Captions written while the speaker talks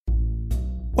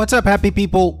What's up, happy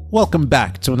people? Welcome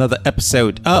back to another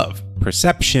episode of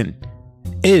Perception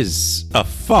is a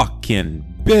fucking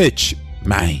bitch,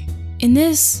 man. In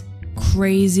this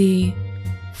crazy,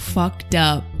 fucked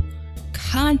up,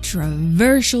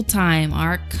 controversial time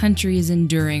our country is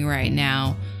enduring right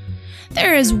now,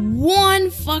 there is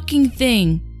one fucking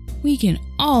thing we can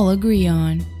all agree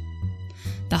on.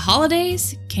 The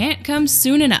holidays can't come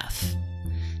soon enough.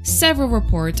 Several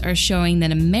reports are showing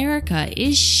that America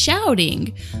is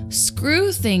shouting,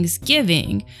 "Screw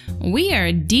Thanksgiving, we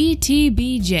are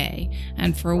DTBJ."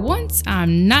 And for once,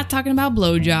 I'm not talking about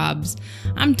blowjobs.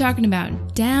 I'm talking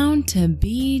about down to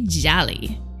be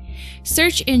jolly.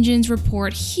 Search engines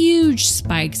report huge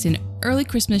spikes in early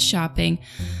Christmas shopping.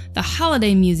 The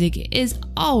holiday music is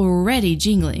already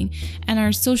jingling, and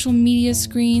our social media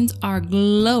screens are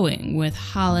glowing with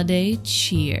holiday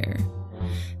cheer.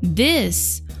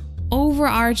 This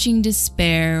overarching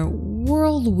despair,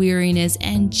 world weariness,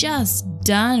 and just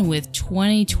done with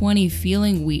 2020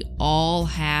 feeling we all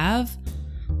have?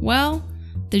 Well,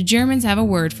 the Germans have a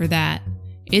word for that.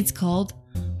 It's called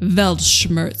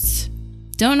Weltschmerz.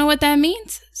 Don't know what that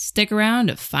means? Stick around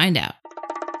to find out.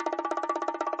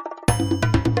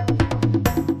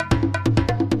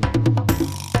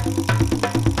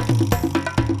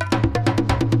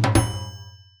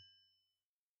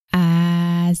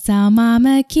 I saw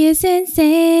Mama kissing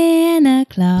Santa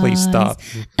Claus. Please stop.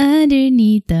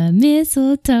 Underneath the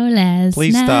mistletoe last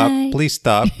night. Please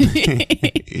stop.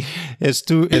 It's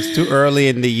too early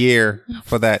in the year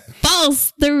for that.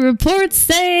 False. The reports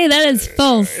say that is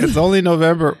false. It's only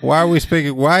November. Why are we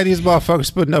speaking? Why are these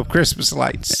motherfuckers putting up Christmas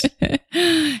lights?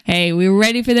 Hey, we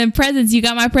ready for them presents. You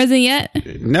got my present yet?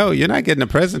 No, you're not getting a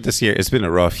present this year. It's been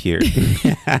a rough year.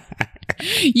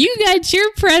 You got your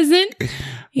present.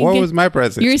 What was my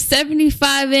present? Your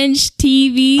 75-inch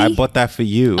TV. I bought that for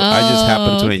you. I just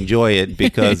happen to enjoy it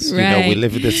because, Right. we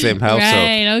live in the same house.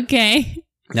 Right, okay.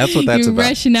 That's what that's You're about.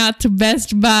 rushing out to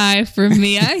Best Buy for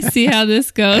me. I see how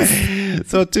this goes.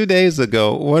 So 2 days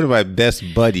ago, one of my best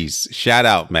buddies, shout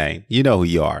out, man. You know who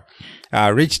you are.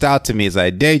 Reached out to me. He's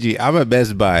like, Deji, I'm at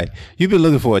Best Buy. You've been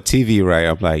looking for a TV, right?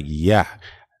 I'm like, yeah.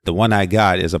 The one I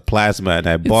got is a plasma, and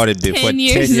I bought it before 10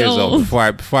 years old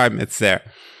before I met Sarah.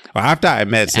 Well, after I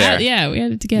met Sarah. Yeah, we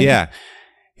had it together. Yeah.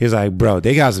 He's like, bro,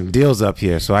 they got some deals up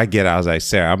here. So I was like,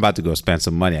 Sarah, I'm about to go spend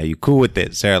some money. Are you cool with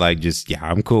it? Sarah, like,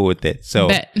 I'm cool with it. So,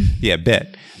 Bet. Yeah,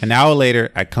 bet. An hour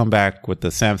later, I come back with the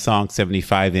Samsung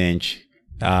 75-inch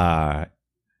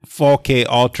 4K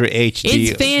Ultra HD.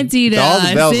 It's fancy to All the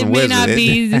us. bells It and may whistles. not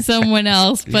be to someone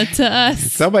else, but to us.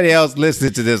 Somebody else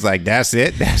listening to this like, that's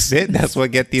it. That's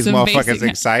what get these Some motherfuckers basic-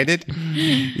 excited.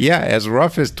 Yeah, as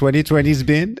rough as 2020's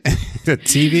been, the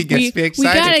TV gets me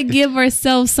excited. We got to give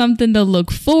ourselves something to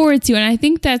look forward to. And I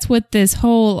think that's what this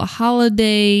whole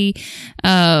holiday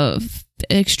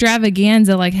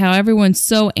extravaganza, like how everyone's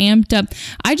so amped up.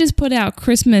 I just put out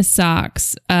Christmas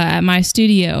socks at my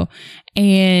studio,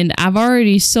 and I've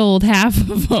already sold half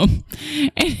of them.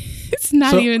 And it's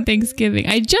not even Thanksgiving.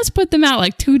 I just put them out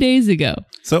like 2 days ago.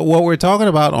 So what we're talking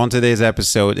about on today's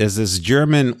episode is this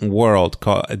German word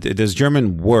called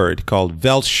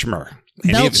Weltschmerz.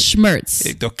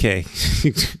 Weltschmerz. Okay.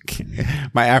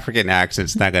 My African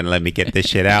accent's not going to let me get this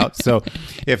shit out. So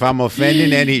if I'm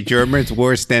offending any Germans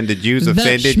worse than the Jews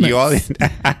offended you all.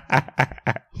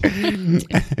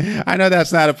 I know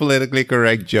that's not a politically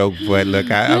correct joke, but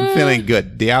look, I'm feeling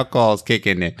good. The alcohol's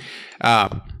kicking in.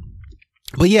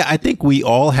 But yeah, I think we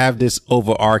all have this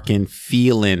overarching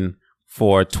feeling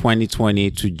for 2020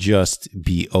 to just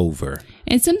be over.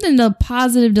 And something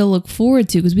positive to look forward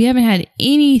to, because we haven't had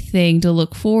anything to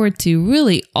look forward to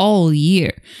really all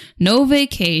year. No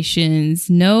vacations,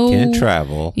 no... Can't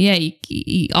travel. Yeah,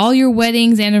 all your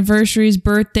weddings, anniversaries,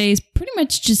 birthdays, pretty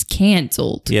much just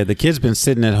canceled. Yeah, the kids been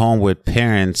sitting at home with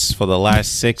parents for the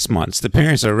last 6 months. The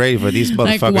parents are ready for these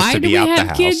motherfuckers to be out the house. Why do we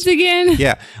have kids again?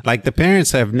 Yeah, like the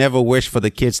parents have never wished for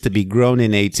the kids to be grown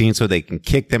in 18 so they can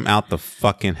kick them out the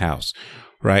fucking house.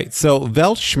 Right. So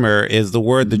Weltschmerz is the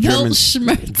word the Germans...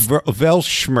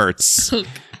 Weltschmerz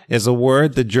is a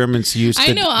word the Germans used to...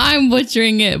 I know I'm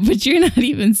butchering it, but you're not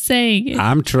even saying it.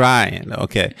 I'm trying.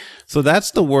 Okay. So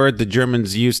that's the word the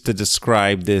Germans used to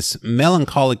describe this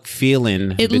melancholic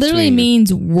feeling. It literally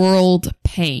means world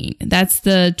pain. That's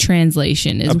the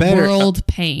translation, is world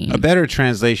pain. A better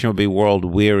translation would be world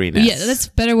weariness. Yeah, that's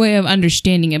a better way of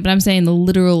understanding it. But I'm saying the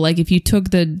literal, like if you took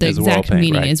the exact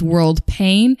meaning, is world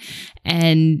pain.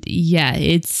 And yeah,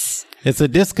 it's... It's a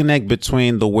disconnect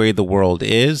between the way the world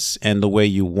is and the way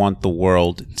you want the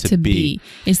world to be.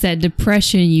 It's that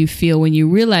depression you feel when you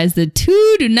realize the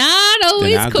two do not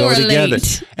always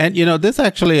correlate. And, this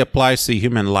actually applies to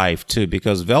human life, too,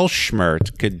 because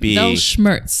Weltschmerz could be...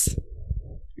 Weltschmerz.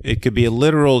 It could be a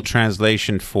literal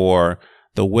translation for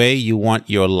the way you want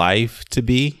your life to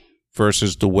be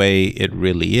versus the way it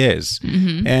really is.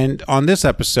 Mm-hmm. And on this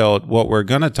episode, what we're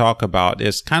going to talk about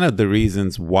is kind of the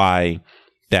reasons why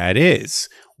that is.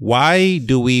 Why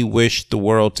do we wish the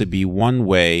world to be one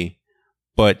way,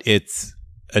 but it's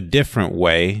a different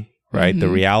way, right? The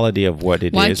reality of what it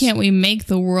is. Why can't we make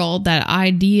the world that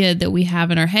idea that we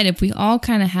have in our head? If we all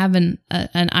kind of have an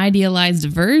idealized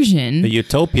version, the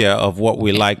utopia of what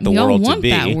we like the world to be.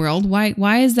 We all want that world.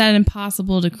 Why is that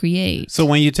impossible to create? So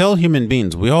when you tell human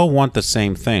beings, we all want the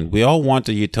same thing. We all want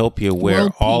a utopia where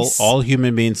all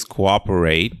human beings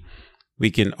cooperate. We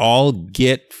can all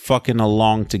get fucking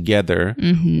along together.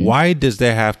 Mm-hmm. Why does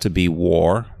there have to be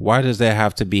war? Why does there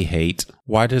have to be hate?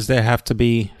 Why does there have to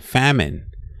be famine?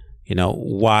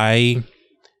 Why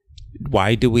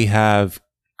do we have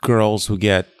girls who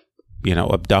get,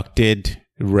 abducted,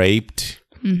 raped?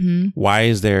 Mm-hmm. Why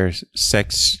is there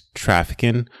sex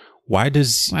trafficking? Why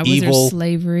was there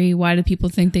slavery? Why do people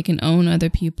think they can own other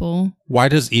people? Why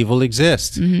does evil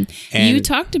exist? Mm-hmm. And you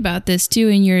talked about this too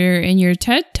in your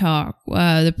TED Talk.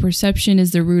 The perception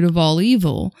is the root of all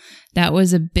evil. That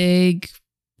was a big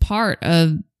part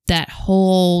of that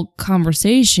whole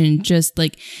conversation. Just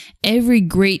like every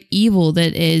great evil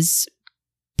that is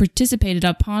participated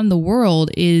upon the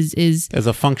world is as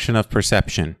a function of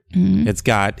perception. Mm-hmm. It's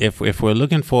got if we're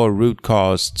looking for a root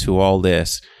cause to all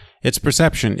this. It's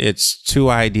perception. It's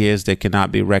two ideas that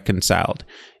cannot be reconciled.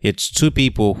 It's two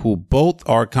people who both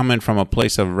are coming from a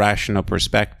place of rational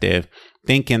perspective,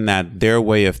 thinking that their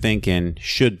way of thinking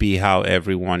should be how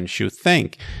everyone should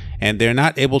think. And they're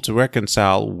not able to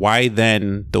reconcile why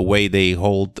then the way they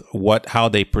how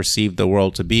they perceive the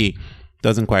world to be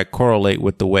doesn't quite correlate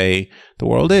with the way the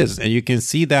world is. And you can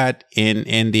see that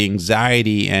in the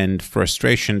anxiety and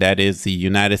frustration that is the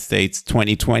United States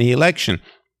 2020 election.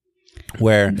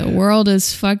 Where the world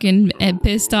is fucking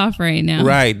pissed off right now.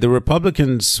 Right. The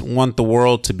Republicans want the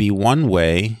world to be one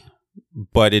way,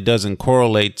 but it doesn't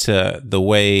correlate to the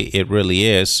way it really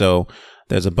is. So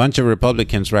there's a bunch of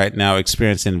Republicans right now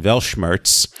experiencing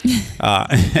Weltschmerz.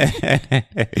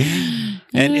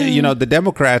 And, the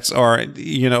Democrats are,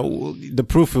 the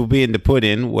proof will be in the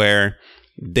pudding where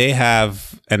they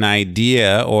have an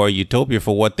idea or utopia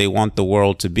for what they want the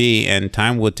world to be, and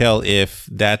time will tell if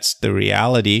that's the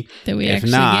reality. If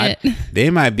not, they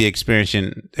might be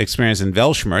experiencing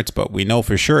Weltschmerz, but we know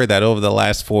for sure that over the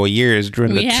last 4 years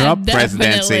during the Trump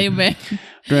presidency, the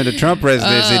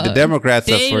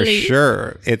Democrats are for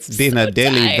sure. It's been a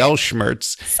daily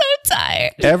Weltschmerz. So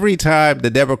tired. Every time the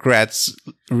Democrats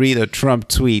read a Trump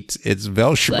tweet, it's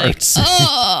Weltschmerz.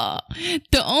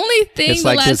 The only thing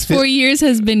the last 4 years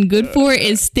has been good for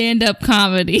is stand-up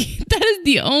comedy. That is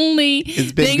the only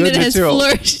thing that has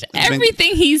flourished.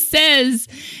 Everything he says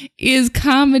is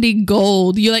comedy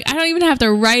gold. You're like, I don't even have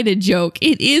to write a joke.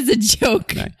 It is a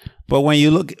joke. Right. But when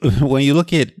you look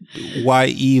at why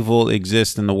evil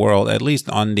exists in the world, at least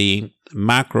on the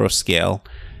macro scale,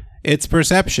 it's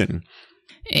perception.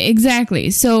 Exactly.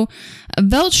 So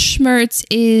Weltschmerz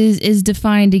is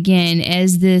defined again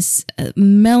as this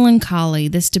melancholy,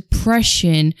 this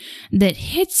depression that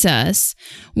hits us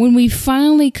when we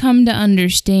finally come to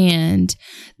understand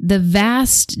the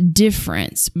vast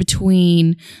difference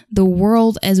between the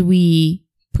world as we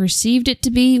perceived it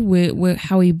to be,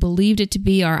 how we believed it to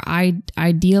be, our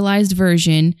idealized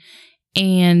version,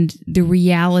 and the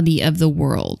reality of the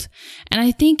world. And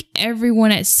I think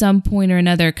everyone at some point or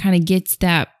another kind of gets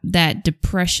that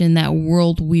depression, that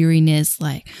world weariness,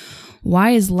 like,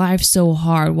 why is life so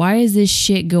hard? Why is this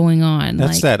shit going on?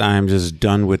 That's that I am just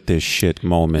done with this shit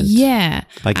moment. Yeah.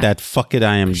 Like that fuck it,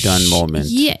 I am done moment.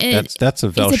 Yeah. That's a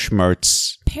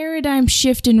Weltschmerz. Paradigm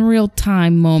shift in real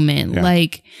time moment. Yeah.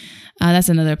 Like, that's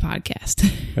another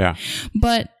podcast. Yeah.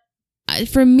 But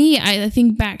for me, I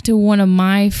think back to one of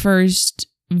my first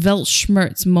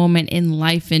Weltschmerz moment in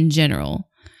life in general.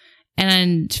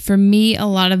 And for me, a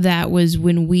lot of that was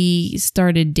when we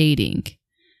started dating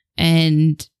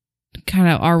and kind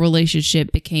of our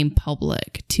relationship became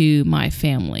public to my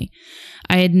family.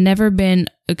 I had never been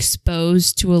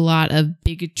exposed to a lot of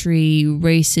bigotry,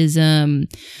 racism,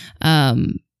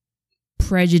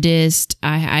 prejudiced.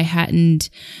 I hadn't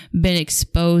been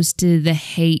exposed to the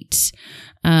hate.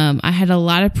 I had a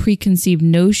lot of preconceived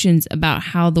notions about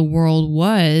how the world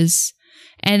was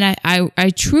And I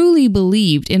truly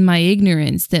believed in my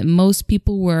ignorance that most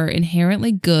people were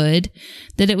inherently good,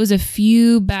 that it was a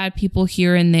few bad people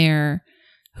here and there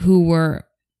who were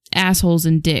assholes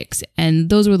and dicks. And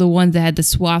those were the ones that had the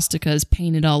swastikas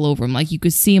painted all over them. Like you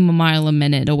could see them a mile a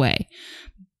minute away.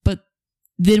 But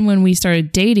then when we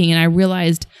started dating and I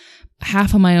realized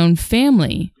half of my own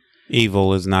family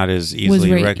evil is not as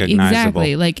easily recognizable.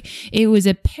 Exactly. Like it was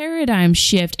a paradigm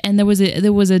shift, and there was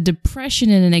a depression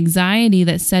and an anxiety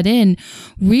that set in,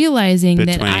 realizing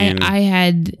that I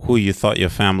had who you thought your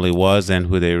family was and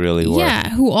who they really were.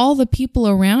 Yeah, who all the people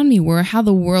around me were, how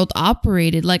the world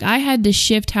operated. Like I had to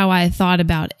shift how I thought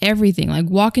about everything. Like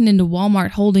walking into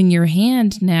Walmart holding your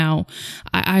hand now,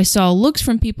 I saw looks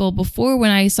from people. Before,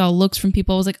 when I saw looks from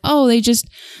people, I was like, oh, they just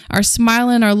are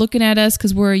smiling or looking at us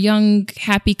because we're a young,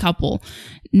 happy couple.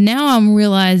 Now I'm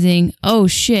realizing, oh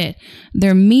shit,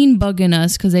 they're mean bugging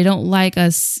us because they don't like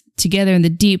us together in the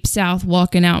deep south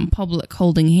walking out in public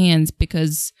holding hands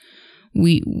because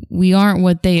we aren't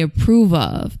what they approve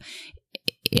of.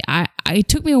 It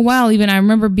took me a while. Even I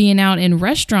remember being out in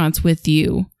restaurants with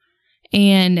you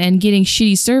and getting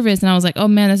shitty service, and I was like, oh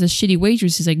man, that's a shitty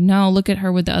waitress. He's like, no, look at her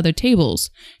with the other tables.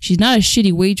 She's not a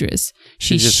shitty waitress.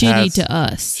 She's shitty to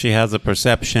us. She has a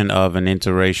perception of an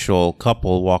interracial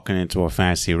couple walking into a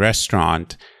fancy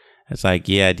restaurant. It's like,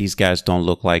 yeah, these guys don't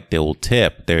look like they will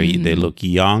tip. They look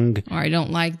young. Or I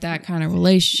don't like that kind of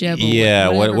relationship. Or yeah,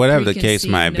 whatever the case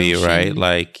might be, right?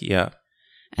 Like, yeah.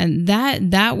 And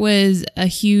that was a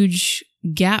huge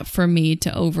gap for me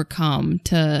to overcome,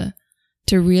 to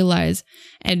realize.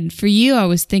 And for you, I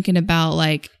was thinking about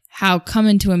like how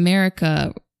coming to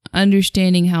America,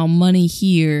 understanding how money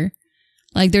here,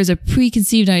 like there's a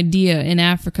preconceived idea in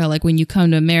Africa, like when you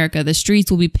come to America, the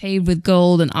streets will be paved with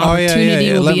gold and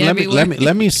opportunity will be everywhere.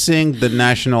 Let me sing the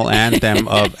national anthem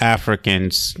of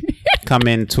Africans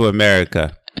coming to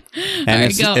America. And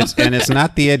it's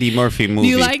not the Eddie Murphy movie. Do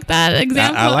you like that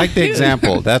example? I like the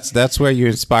example. That's where you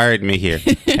inspired me here.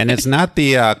 And it's not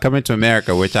the Coming to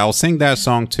America, which I'll sing that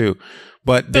song too.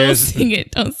 But don't sing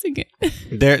it.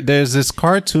 There's this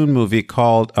cartoon movie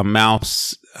called A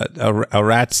Mouse, a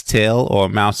Rat's Tail or a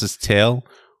Mouse's Tail.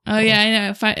 Oh yeah, I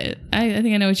know. I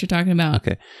think I know what you're talking about.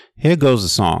 Okay, here goes the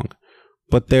song.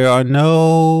 But there are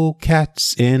no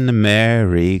cats in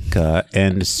America,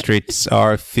 and the streets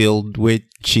are filled with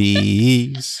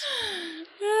cheese.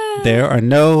 There are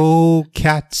no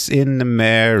cats in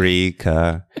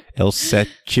America, it'll set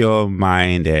your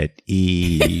mind at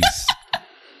ease.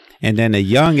 And then a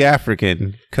young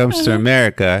African comes to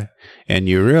America, and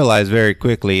you realize very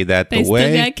quickly that they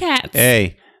still got cats.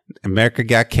 Hey, America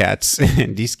got cats,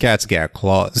 and these cats got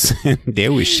claws. They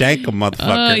would shank a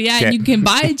motherfucker. Oh, yeah, and you can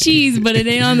buy cheese, but it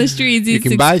ain't on the streets. It's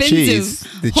expensive. Buy cheese.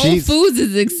 Whole Foods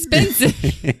is expensive.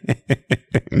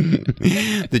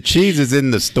 The cheese is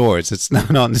in the stores. It's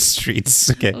not on the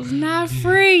streets. Okay, it's not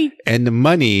free. And the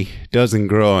money doesn't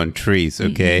grow on trees,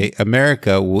 okay? Mm-hmm.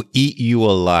 America will eat you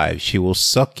alive. She will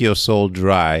suck your soul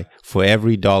dry for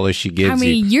every dollar she gives you.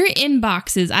 I mean, your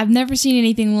inboxes, I've never seen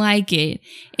anything like it.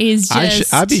 Is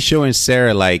just... I'll be showing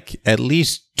Sarah like at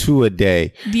least 2 a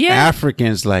day. Yeah.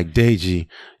 Africans like, Deji,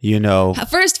 you know.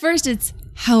 First it's,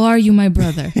 how are you, my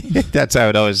brother? That's how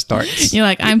it always starts. You're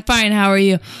like, I'm fine. How are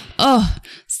you? Oh,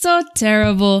 so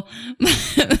terrible.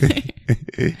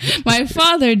 My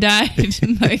father died.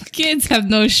 My kids have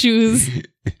no shoes.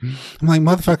 I'm like,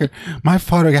 motherfucker, my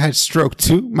father had stroke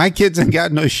too. My kids ain't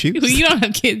got no shoes. Well, you don't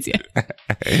have kids yet.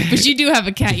 But you do have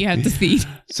a cat you have to feed.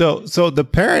 So the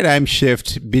paradigm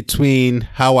shift between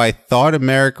how I thought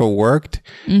America worked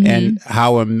and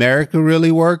how America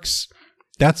really works,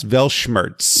 that's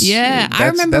Weltschmerz. Yeah, I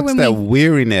remember that's that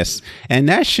weariness. And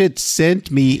that shit sent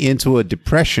me into a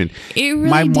depression. It really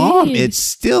My mom did. is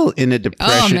still in a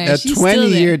depression, man, a she's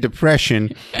 20-year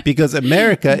depression, because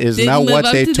America is not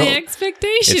what they told.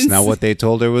 Expectations. It's not what they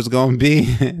told her was going to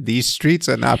be. These streets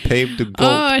are not paved to gold.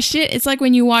 Oh, shit. It's like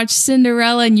when you watch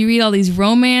Cinderella and you read all these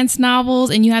romance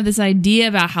novels and you have this idea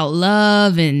about how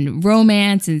love and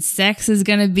romance and sex is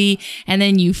going to be. And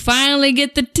then you finally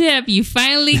get the tip. You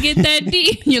finally get that deep.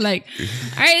 You're like,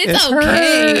 all right, it's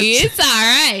okay. It's all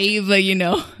right. But, you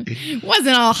know, it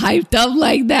wasn't all hyped up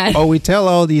like that. Oh, we tell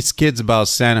all these kids about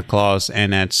Santa Claus.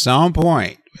 And at some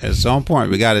point,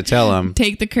 we got to tell them.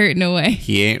 Take the curtain away.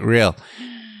 He ain't real.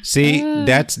 See,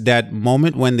 that's that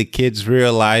moment when the kids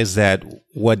realize that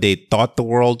what they thought the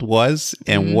world was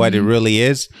and what it really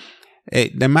is.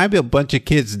 There might be a bunch of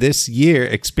kids this year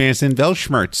experiencing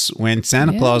Weltschmerz when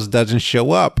Santa Claus doesn't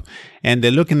show up, and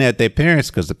they're looking at their parents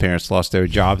because the parents lost their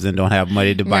jobs and don't have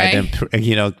money to buy them,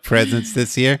 presents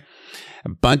this year. a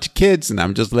bunch of kids, and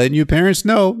I'm just letting your parents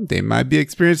know they might be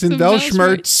experiencing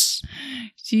Weltschmerz.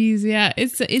 Jeez, yeah,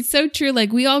 it's so true.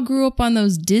 Like, we all grew up on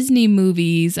those Disney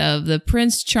movies of the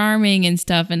Prince Charming and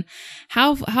stuff, and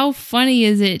how funny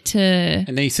is it to?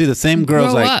 And then you see the same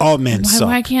girls like, all men suck.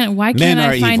 Why can't men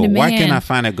I are find evil. a man? Why can't I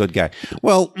find a good guy?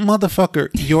 Well, motherfucker,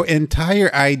 your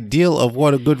entire ideal of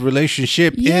what a good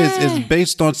relationship is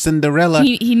based on Cinderella.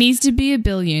 He needs to be a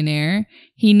billionaire.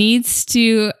 He needs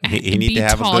to be to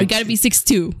have tall. You got to be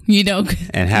 6'2", you know.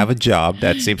 And have a job.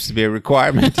 That seems to be a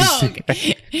requirement.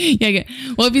 Okay. Yeah.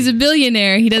 Well, if he's a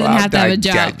billionaire, he doesn't have to have a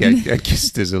job. I guess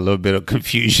there's a little bit of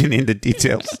confusion in the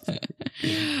details.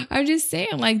 I'm just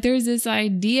saying, like, there's this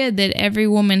idea that every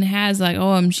woman has, like,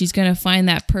 she's going to find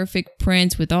that perfect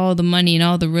prince with all the money and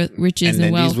all the riches and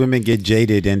then wealth. These women get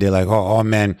jaded and they're like, oh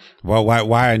man, well,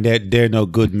 why are there no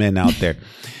good men out there?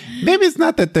 Maybe it's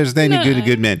not that there's any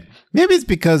good men. Maybe it's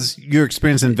because you're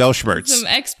experiencing Weltschmerz. Some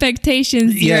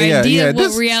expectations, your idea of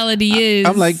what reality is.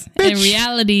 I'm like, bitch. And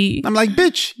reality. I'm like,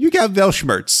 bitch, you got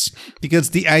Weltschmerz.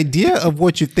 Because the idea of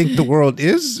what you think the world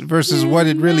is versus what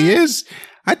it really is,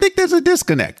 I think there's a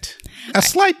disconnect. A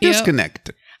slight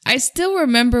disconnect. I still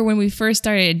remember when we first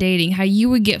started dating, how you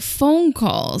would get phone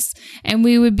calls and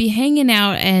we would be hanging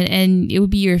out and it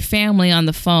would be your family on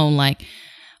the phone like,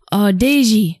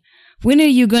 Deji, when are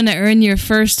you going to earn your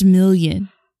first million?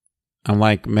 I'm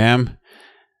like, ma'am.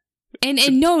 And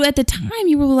no, at the time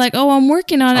you were like, I'm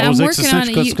working on it. I'm working on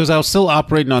it. Because I was still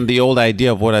operating on the old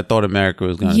idea of what I thought America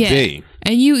was going to be.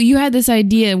 And you had this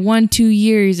idea 1-2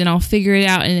 years and I'll figure it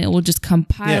out and it will just come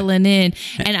piling in.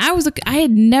 And I had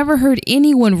never heard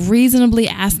anyone reasonably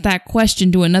ask that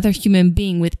question to another human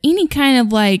being with any kind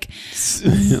of like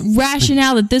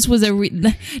rationale that this was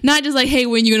not just like, hey,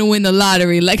 when you going to win the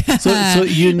lottery? Like, so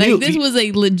you knew. Like, this was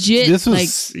a legit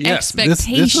expectation.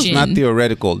 This is not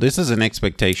theoretical. This is an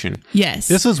expectation. Yes.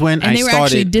 This is when and they were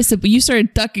actually you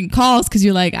started ducking calls because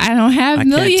you're like, I don't have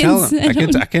millions.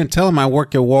 I can't tell them I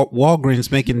work at Walgreens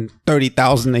making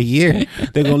 $30,000 a year.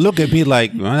 They're gonna look at me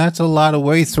like, well, that's a lot of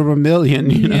waste from $1 million,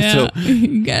 you know. Yeah, so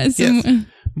you got some. Yes.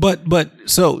 But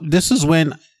so this is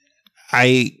when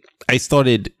I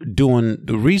started doing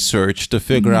the research to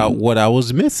figure out what I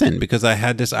was missing, because I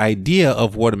had this idea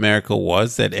of what America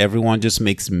was, that everyone just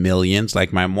makes millions.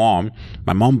 Like my mom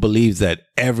believes that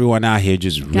everyone out here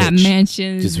just rich, got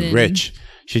mansions, just rich.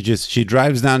 She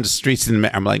drives down the streets and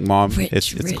I'm like, Mom,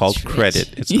 it's called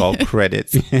credit. It's called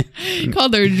credit.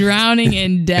 Called her drowning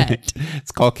in debt.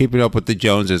 It's called keeping up with the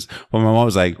Joneses. Well, my mom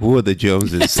was like, who are the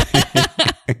Joneses?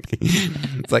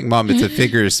 It's like, Mom, it's a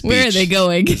figure of speech. Where are they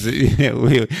going?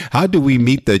 How do we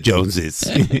meet the Joneses?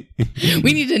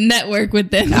 We need to network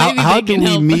with them. How do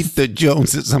we meet the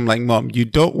Joneses? I'm like, Mom, you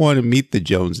don't want to meet the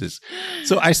Joneses.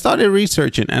 So I started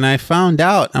researching and I found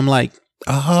out, I'm like,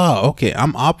 okay,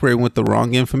 I'm operating with the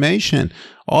wrong information.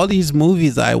 All these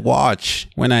movies I watched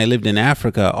when I lived in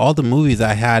Africa, all the movies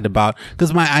I had about,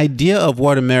 because my idea of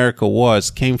what America was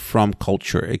came from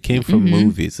culture. It came from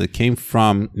movies. It came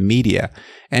from media.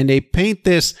 And they paint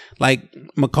this like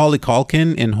Macaulay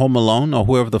Culkin in Home Alone, or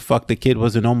whoever the fuck the kid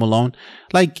was in Home Alone.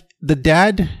 Like the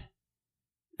dad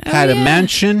had a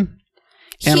mansion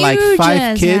and like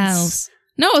 5 kids. House.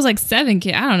 No, it was like 7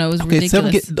 kids. I don't know. It was ridiculous.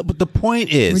 7 kids. But the point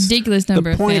is, ridiculous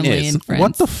number of family and friends.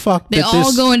 What the fuck? They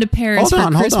all go into Paris for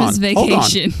Christmas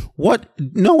vacation. What?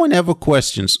 No one ever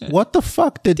questions. What the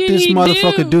fuck did this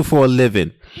motherfucker do for a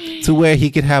living, to where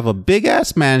he could have a big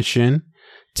ass mansion,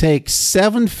 take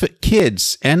 7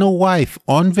 kids and a wife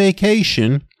on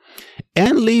vacation,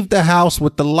 and leave the house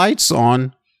with the lights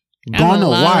on? Gone a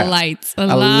while. A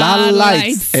lot of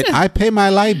lights. And I pay my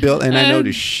light bill and I know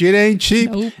the shit ain't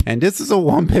cheap. Nope. And this is a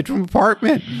 1-bedroom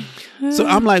apartment. So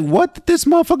I'm like, what did this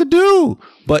motherfucker do?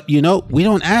 But you know, we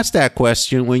don't ask that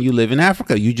question when you live in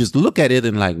Africa. You just look at it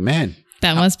and like, man,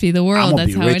 that must be the world. That's how it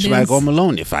is. I'm going to be rich like Home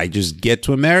Alone. If I just get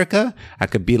to America, I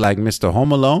could be like Mr.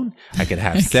 Home Alone. I could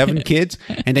have 7 kids.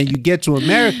 And then you get to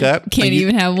America. Can't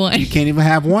even have one. You can't even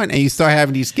have one. And you start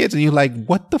having these kids and you're like,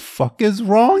 what the fuck is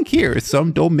wrong here?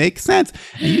 Some don't make sense.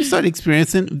 And you start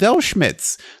experiencing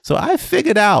Weltschmerz. So I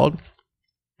figured out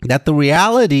that the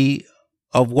reality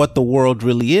of what the world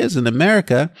really is in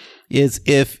America is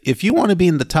if you want to be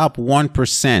in the top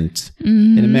 1%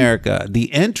 in America,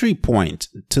 the entry point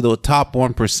to the top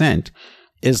 1%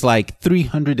 is like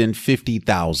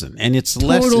 350,000, and it's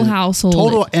less total household.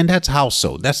 Total, and that's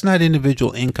household. That's not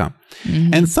individual income.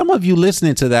 And some of you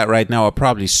listening to that right now are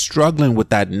probably struggling with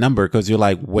that number because you're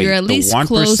like, wait, you're at the least 1%?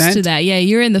 close to that. Yeah,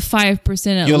 you're in the 5%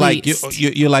 at You're least. like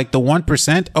you're like the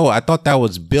 1%. Oh, I thought that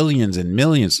was billions and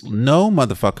millions. No,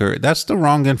 motherfucker, that's the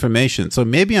wrong information. So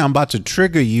maybe I'm about to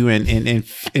trigger you and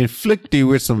inflict you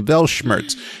with some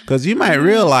Weltschmerz because you might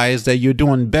realize that you're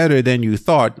doing better than you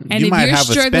thought. And you if might you're have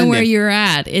a struggling spending. where you're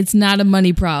at, it's not a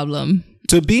money problem.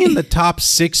 To be in the top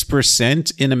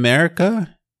 6% in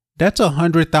America, that's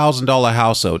 $100,000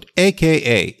 household.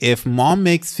 AKA, if mom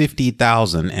makes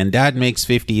 $50,000 and dad makes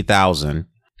 $50,000,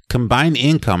 combined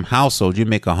income household, you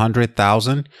make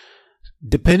 $100,000.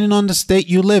 Depending on the state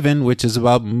you live in, which is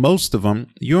about most of them,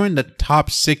 you're in the top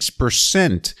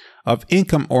 6% of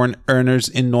income earners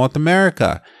in North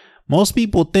America. Most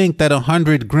people think that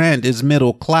 $100,000 is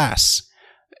middle class.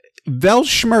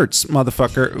 Weltschmerz,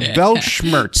 motherfucker.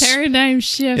 Weltschmerz. Paradigm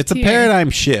shift. It's a here. paradigm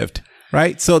shift,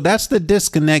 right? So that's the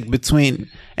disconnect between,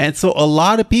 and so a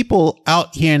lot of people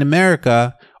out here in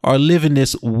America are living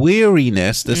this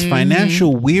weariness, this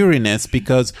financial weariness,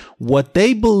 because what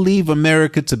they believe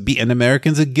America to be, and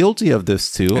Americans are guilty of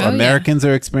this too. Americans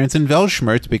are experiencing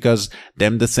Weltschmerz because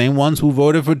them the same ones who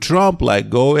voted for Trump, like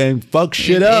go and fuck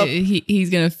shit up.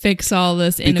 He's gonna fix all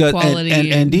this inequality.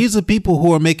 And these are people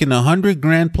who are making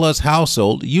 $100,000 plus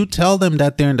household. You tell them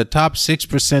that they're in the top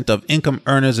 6% of income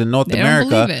earners in North America.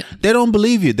 Don't believe it. They don't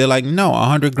believe you. They're like, no,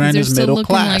 $100,000 is middle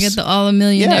class. Like at all the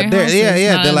millionaire houses,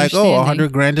 They're like, oh,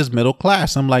 $100,000 is middle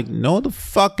class. I'm like, no, the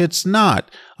fuck, it's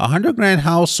not. $100,000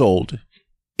 household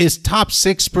is top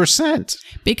 6%.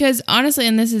 Because honestly,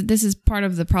 and this is part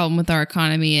of the problem with our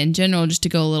economy in general, just to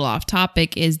go a little off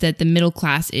topic, is that the middle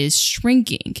class is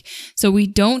shrinking. So we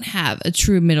don't have a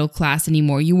true middle class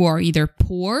anymore. You are either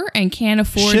poor and can't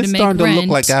afford Shit's to make starting rent. to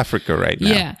look like Africa right now.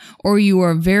 Yeah. Or you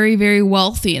are very, very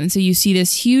wealthy. And so you see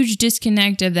this huge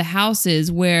disconnect of the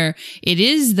houses where it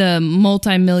is the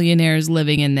multimillionaires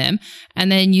living in them.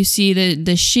 And then you see the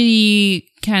shitty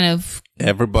kind of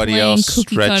everybody else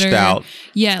stretched out.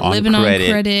 Yeah, living on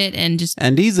credit and just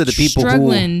these are the people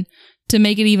struggling to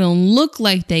make it even look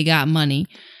like they got money.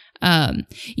 A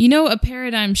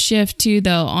paradigm shift too,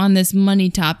 though, on this money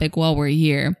topic while we're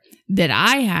here, that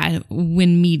I had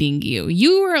when meeting you.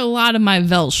 You were a lot of my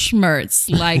Weltschmerz.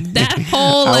 Like that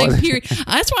whole period.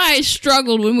 That's why I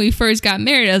struggled when we first got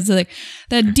married. I was like,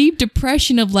 that deep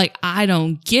depression of like, I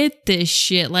don't get this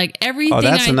shit. Like everything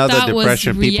that's another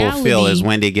depression people reality. feel is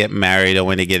when they get married or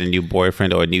when they get a new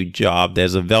boyfriend or a new job.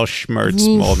 There's a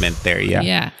Weltschmerz moment there. Yeah.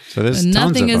 Yeah. So there's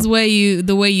nothing tons of is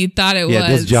the way you thought it was. Yeah,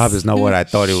 this job is not what I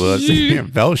thought it was.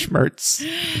 Weltschmerz.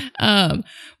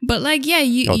 But like, yeah,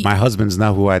 my husband's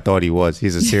not who I thought he was.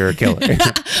 He's a serial killer.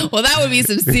 Well, that would be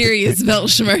some serious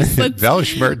Weltschmerz.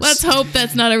 Weltschmerz. Let's hope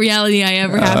that's not a reality I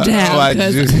ever have to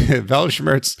have.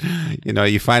 Weltschmerz,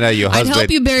 you find out your husband. I'd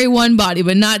help you bury one body,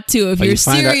 but not two. If you're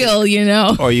serial,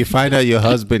 Or you find out your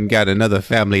husband got another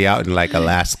family out in like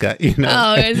Alaska,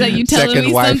 Oh, is that you telling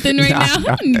me something right now?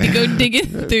 I need to go digging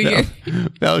through your...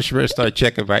 Weltschmerz, start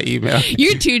checking my email.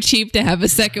 You're too cheap to have a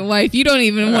second wife. You don't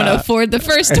even want to afford the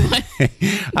first one.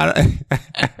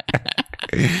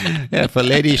 Yeah, if a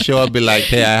lady show up, be like,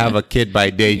 "Hey, I have a kid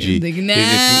by Deji." Like,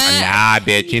 nah,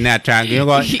 bitch, you're not trying. You're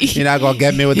not gonna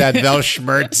get me with that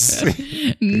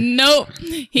Weltschmerz. Nope,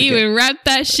 he would wrap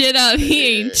that shit up.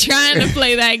 He ain't trying to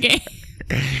play that game.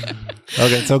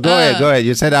 Okay, so go ahead.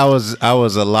 You said I was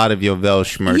a lot of your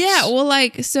Weltschmerz. Yeah, well,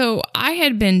 so I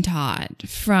had been taught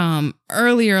from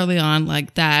early on,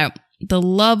 like that. The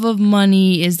love of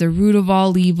money is the root of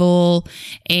all evil,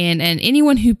 and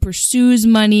anyone who pursues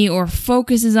money or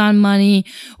focuses on money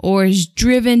or is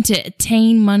driven to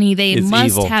attain money, they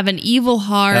must have an evil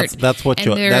heart. That's what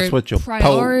your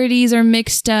priorities are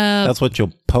mixed up. That's what your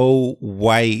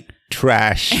white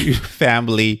trash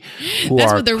family who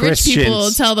That's are what the Christians. Rich people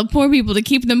tell the poor people to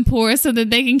keep them poor so that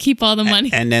they can keep all the money.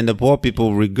 And then the poor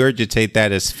people regurgitate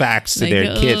that as facts to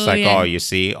their kids. Like, oh, you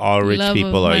see, all rich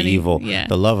people are evil. Yeah.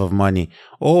 The love of money.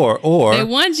 Or they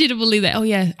want you to believe that, oh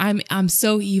yeah, I'm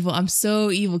so evil. I'm so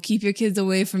evil. Keep your kids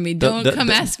away from me. Don't come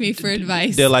ask me for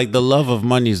advice. They're like, the love of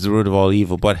money is the root of all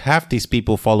evil. But half these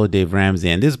people follow Dave Ramsey,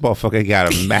 and this motherfucker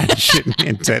got a mansion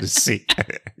in Tennessee.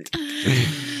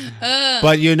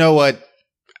 But you know what?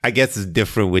 I guess it's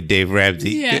different with Dave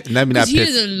Ramsey. Yeah, let me not he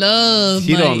doesn't love.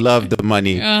 He don't love the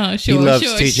money. Oh, sure, he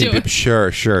loves teaching people.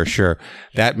 Sure.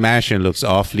 That mansion looks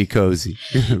awfully cozy.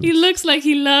 He looks like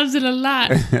he loves it a lot.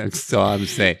 That's all I'm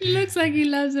saying. He looks like he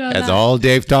loves it a lot. That's all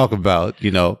Dave talk about.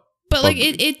 But like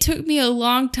it took me a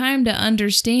long time to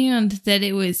understand that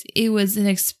it was an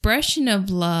expression of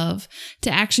love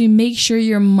to actually make sure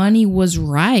your money was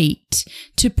right,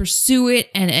 to pursue it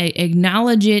and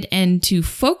acknowledge it and to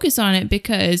focus on it,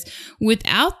 because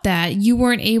without that you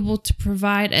weren't able to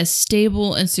provide a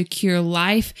stable and secure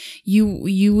life.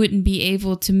 You wouldn't be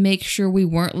able to make sure we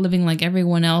weren't living like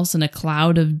everyone else in a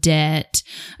cloud of debt,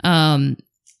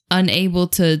 unable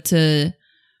to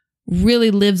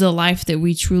really live the life that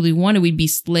we truly wanted. We'd be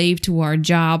slave to our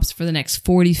jobs for the next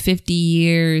 40, 50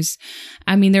 years.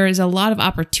 I mean, there is a lot of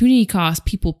opportunity cost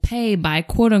people pay by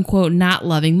quote unquote not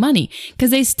loving money,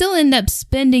 because they still end up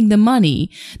spending the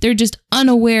money. They're just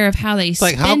unaware of how they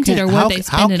spend it or what they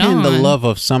spend it on. How can the love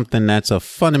of something that's a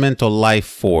fundamental life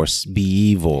force be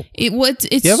evil?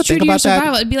 It's true to your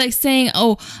survival. It'd be like saying,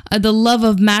 the love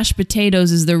of mashed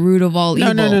potatoes is the root of all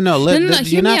evil. No.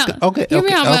 Hear me out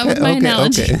with my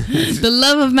analogy. The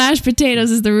love of mashed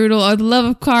potatoes is the root or the love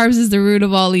of carbs is the root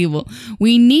of all evil.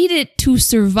 We need it to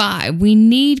survive. We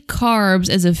need carbs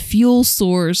as a fuel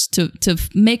source to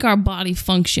make our body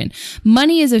function.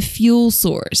 Money is a fuel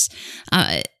source.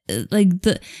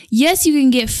 Yes, you can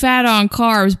get fat on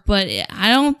carbs, but I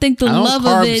don't think the love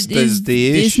of it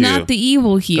is not the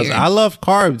evil here. Because I love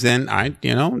carbs, and I'm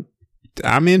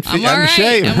in shape. I'm all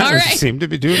right. I seem to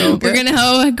be doing okay. We're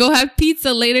gonna go have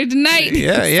pizza later tonight.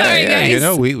 Yeah.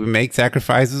 Guys. We make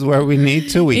sacrifices where we need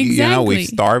to. We've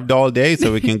starved all day,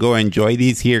 so we can go enjoy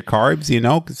these here carbs.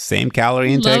 Same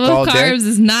calorie intake all day. Love of carbs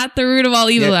is not the root of all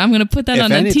evil. I'm gonna put that on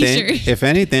a t-shirt. If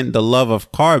anything, the love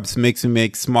of carbs makes me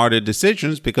make smarter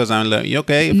decisions, because I'm like,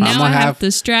 okay, if now I'm gonna have to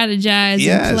strategize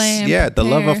and plan. Yeah, the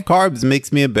love of carbs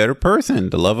makes me a better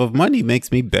person. The love of money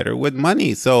makes me better with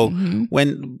money. So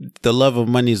when the love of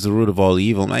money is the root of all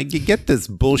evil, like, you get this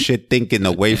bullshit thinking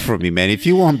away from me, man. If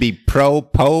you want to be po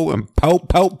and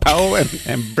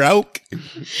and broke,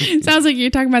 sounds like you're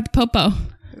talking about the popo.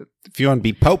 If you want to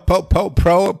be po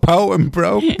and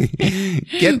broke,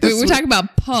 get this. We're talking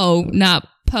about po, not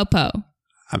popo.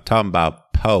 I'm talking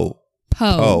about po.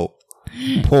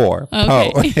 Poor.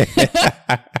 Okay.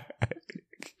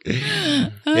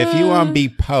 If you want to be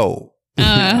po.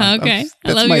 Okay.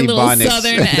 I love your little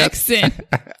southern accent.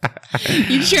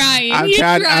 You're trying. I'm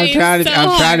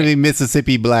trying to be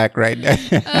Mississippi black right now.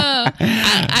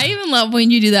 I even love when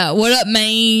you do that. What up,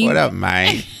 man? What up,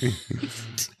 man?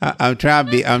 I'm trying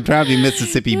to be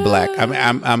Mississippi black.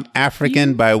 I'm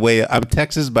African by way. I'm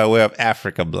Texas by way of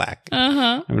Africa black.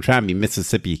 I'm trying to be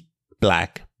Mississippi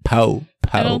black. Po.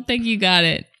 I don't think you got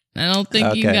it.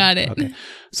 Okay.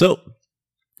 So,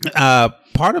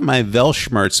 part of my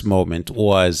Weltschmerz moment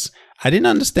was I didn't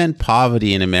understand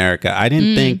poverty in America. I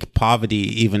didn't think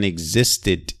poverty even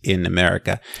existed in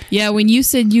America. Yeah, when you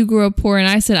said you grew up poor and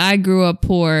I said I grew up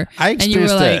poor, and you were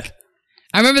like,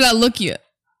 I remember that look you.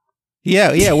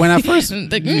 Yeah. When I first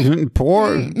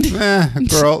poor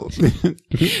girl.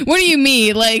 What do you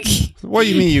mean? Like, what do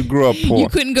you mean you grew up poor? You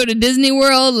couldn't go to Disney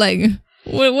World? Like,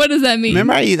 what does that mean?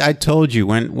 Remember, I told you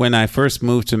when I first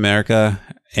moved to America,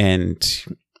 and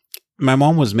my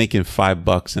mom was making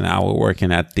 $5 an hour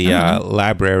working at the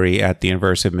library at the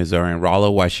University of Missouri in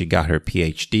Rolla while she got her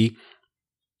PhD.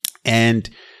 And,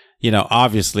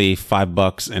 obviously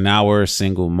 $5 an hour,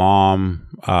 single mom.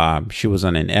 She was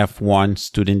on an F1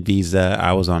 student visa.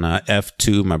 I was on a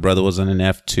F2. My brother was on an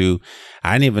F2.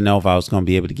 I didn't even know if I was going to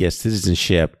be able to get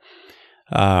citizenship.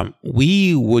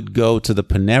 We would go to the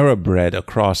Panera Bread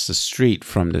across the street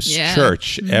from this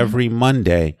church every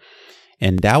Monday.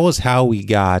 And that was how we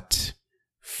got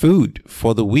food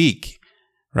for the week,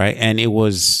 right? And it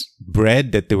was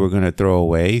bread that they were going to throw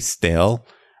away, stale.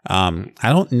 I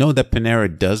don't know that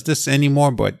Panera does this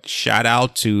anymore, but shout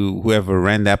out to whoever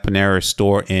ran that Panera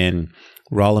store in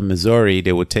Rolla, Missouri.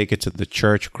 They would take it to the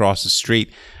church across the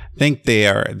street. I think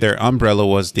their umbrella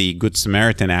was the Good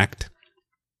Samaritan Act.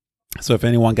 So if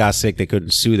anyone got sick, they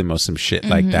couldn't sue them or some shit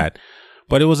like that.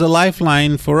 But it was a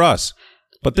lifeline for us.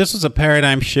 But this was a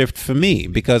paradigm shift for me,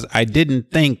 because I didn't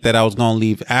think that I was going to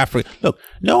leave Africa. Look,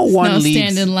 no one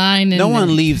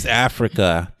leaves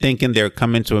Africa thinking they're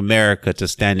coming to America to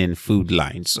stand in food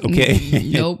lines. Okay.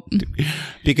 Nope.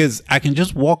 Because I can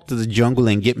just walk to the jungle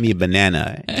and get me a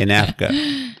banana in Africa.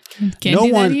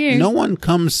 No one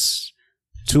comes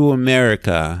to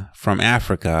America from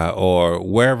Africa or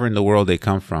wherever in the world they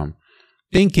come from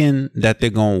thinking that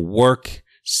they're going to work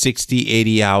 60,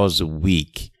 80 hours a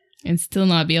week. And still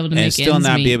not be able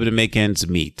to make ends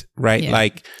meet, right? Yeah.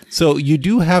 Like, so you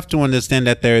do have to understand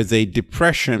that there is a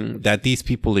depression that these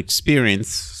people experience.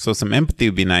 So some empathy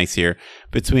would be nice here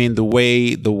between the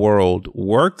way the world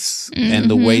works and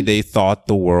the way they thought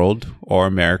the world or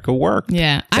America worked.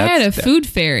 Yeah. I had a food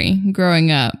fairy growing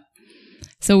up.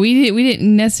 So we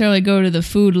didn't necessarily go to the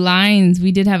food lines.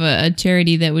 We did have a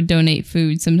charity that would donate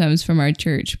food sometimes from our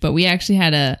church, but we actually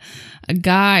had a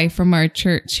guy from our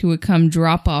church who would come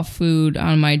drop off food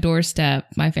on my doorstep,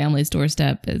 my family's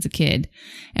doorstep as a kid.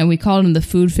 And we called him the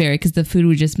food fairy because the food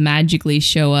would just magically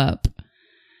show up.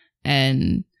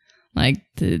 And like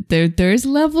there's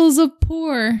levels of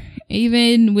poor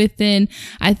even within.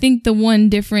 I think the one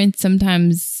difference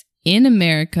sometimes in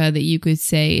America that you could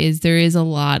say is there is a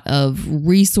lot of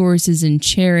resources and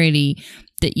charity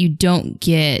that you don't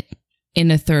get in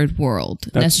a third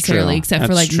world necessarily, except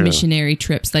for like missionary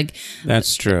trips. Like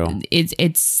that's true.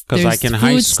 It's because like in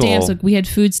high school, stamps, like we had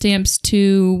food stamps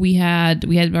too. We had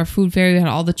our food fairy. We had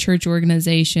all the church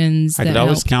organizations. I could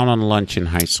always count on lunch in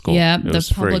high school. Yeah,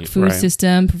 the public food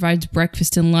system provides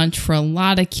breakfast and lunch for a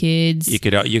lot of kids. You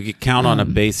could count on a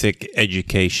basic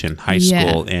education, high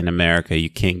school in America. You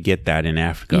can't get that in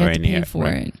Africa you or have to pay for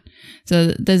right? it.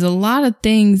 So there's a lot of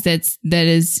things that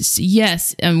is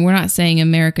yes, and we're not saying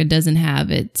America doesn't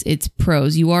have its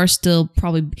pros. You are still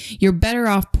you're better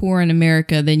off poor in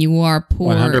America than you are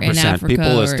poor 100%. In Africa.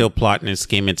 People are still plotting and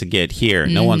scheming to get here.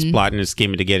 No one's plotting and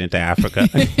scheming to get into Africa.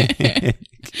 I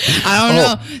don't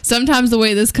know. Sometimes the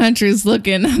way this country is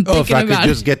looking, I'm thinking if I could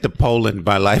just get to Poland,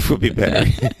 my life would be better.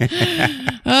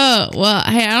 Oh, well,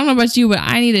 hey, I don't know about you, but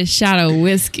I need a shot of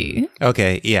whiskey.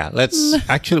 Okay, yeah. Let's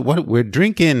actually, we're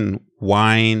drinking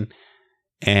wine,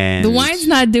 and the wine's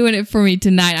not doing it for me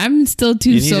tonight. I'm still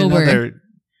too sober.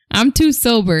 I'm too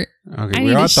sober. Okay,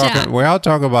 we're all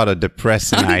talking about a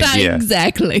depressing idea.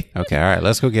 Exactly. Okay, all right.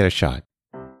 Let's go get a shot.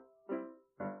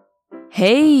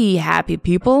 Hey, happy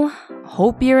people.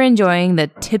 Hope you're enjoying the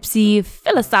tipsy,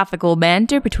 philosophical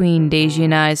banter between Deji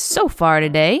and I so far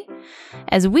today,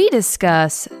 as we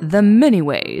discuss the many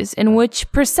ways in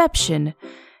which perception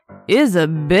is a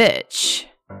bitch.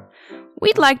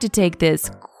 We'd like to take this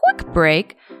quick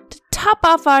break to top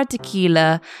off our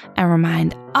tequila and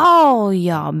remind all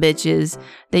y'all bitches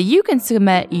that you can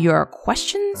submit your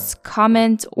questions,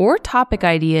 comments, or topic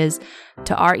ideas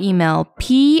to our email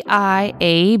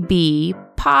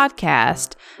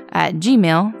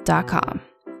piabpodcast@gmail.com.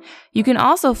 You can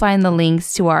also find the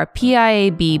links to our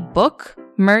PIAB book,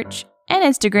 merch, and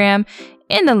Instagram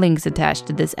in the links attached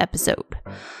to this episode.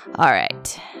 All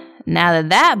right, now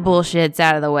that bullshit's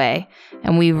out of the way,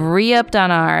 and we've re-upped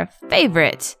on our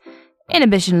favorite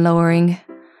inhibition-lowering,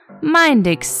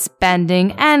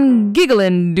 mind-expanding, and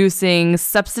giggle-inducing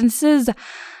substances,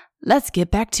 let's get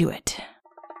back to it.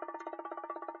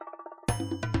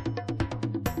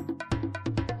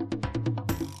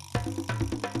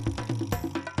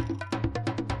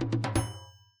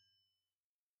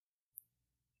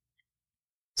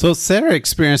 So Sarah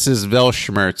experiences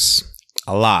Weltschmerz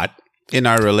a lot in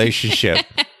our relationship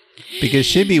because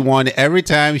she'd be one every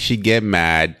time she get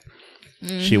mad.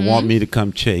 She want me to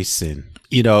come chasing,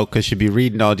 because she'd be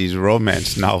reading all these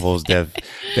romance novels that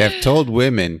have told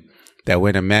women that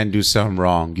when a man do something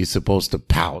wrong, you're supposed to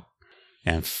pout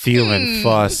and feel and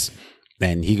fuss,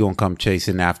 and he gonna come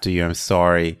chasing after you. I'm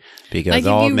sorry, because like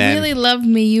all if you men really loved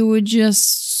me, you would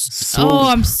just. Oh,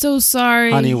 I'm so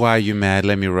sorry, honey. Why are you mad?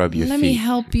 Let me rub your feet. Let me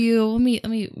help you. Let me.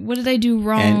 What did I do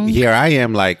wrong? And here I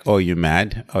am, like, oh, you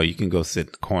mad? Oh, you can go sit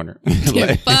in the corner.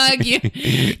 Fuck you.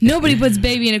 Nobody puts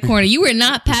baby in a corner. You are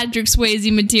not Patrick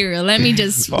Swayze material. Let me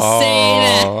just say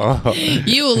that.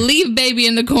 You will leave baby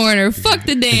in the corner. Fuck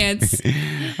the dance.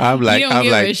 I'm like, you don't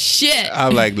give a shit.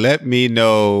 I'm like, let me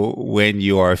know when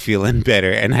you are feeling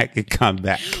better, and I could come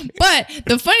back. But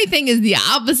the funny thing is, the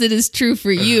opposite is true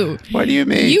for you. What do you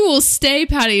mean? You will stay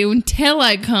pouty until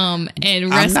I come and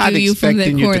rescue you from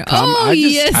that corner. You to come.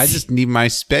 Yes. I just need my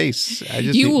space.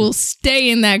 You will stay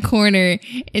in that corner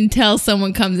until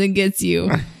someone comes and gets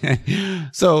you.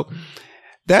 So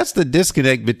that's the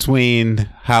disconnect between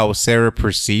how Sarah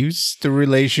perceives the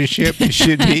relationship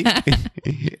should be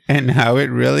and how it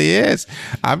really is.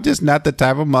 I'm just not the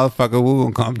type of motherfucker who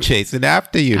will come chasing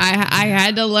after you. I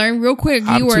had to learn real quick.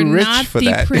 I'm you are too rich not for the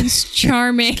that. Prince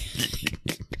Charming.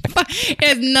 It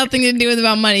has nothing to do with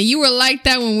about money. You were like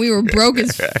that when we were broke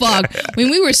as fuck. When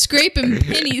we were scraping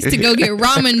pennies to go get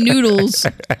ramen noodles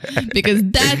because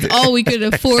that's all we could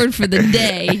afford for the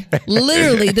day.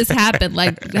 Literally, this happened.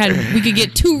 We could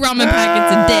get 2 ramen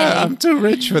packets a day. I'm too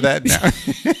rich for that now.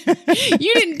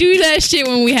 You didn't do that shit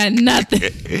when we had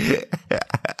nothing.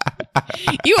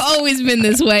 You always been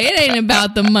this way. It ain't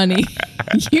about the money.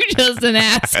 You just an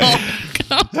asshole.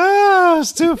 Oh,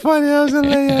 it's too funny. That was a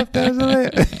layup.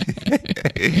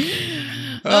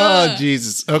 Oh,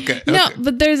 Jesus. Okay. No, okay.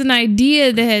 but there's an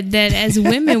idea that as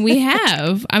women we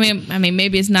have. I mean,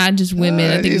 maybe it's not just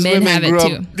women. I think These men women have it grew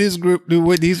too. up,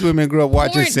 these women grew up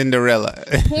watching Porn- Cinderella.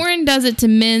 Porn does it to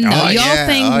men, though. Oh, Y'all yeah.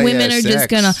 think Oh, women yeah, are just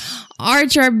sex. gonna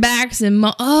arch our backs and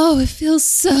it feels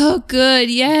so good.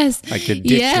 Yes, Like your dick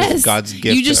yes. is God's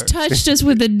gift. You just touched us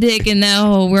with a dick, and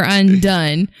now we're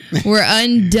undone. We're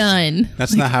undone.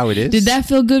 That's not how it is. Did that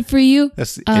feel good for you? It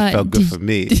felt good for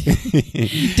me.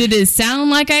 Did it sound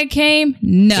like I came?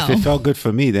 No. If it felt good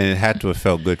for me, then it had to have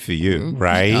felt good for you,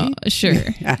 right? Sure.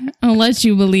 I'll let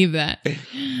you believe that.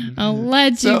 I'll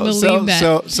let you believe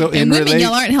that. So in and women, relation,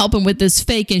 y'all aren't helping with this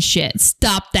faking shit.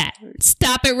 Stop that.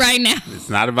 Stop it right now. it's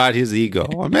not about his ego.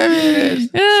 Or maybe it is.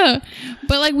 Yeah.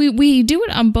 But like we do it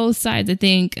on both sides. I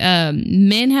think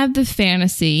men have the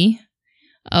fantasy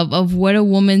of what a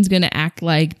woman's going to act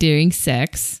like during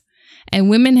sex. And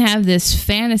women have this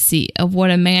fantasy of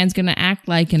what a man's going to act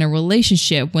like in a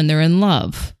relationship when they're in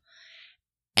love.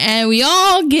 And we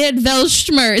all get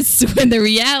Weltschmerz when the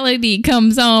reality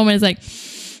comes home and it's like,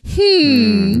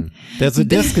 There's a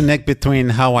disconnect between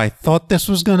how I thought this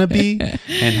was going to be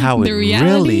and how it the reality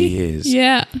really is.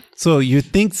 Yeah. So you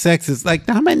think sex is like,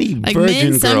 how many Like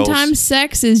virgin men, girls? sometimes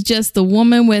sex is just the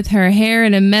woman with her hair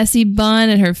in a messy bun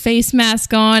and her face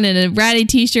mask on and a ratty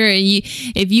t-shirt. And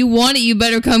if you want it, you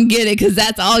better come get it because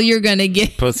that's all you're going to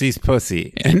get. Pussy's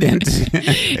pussy. And then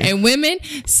And women,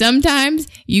 sometimes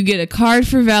you get a card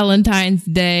for Valentine's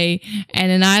Day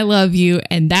and an I love you,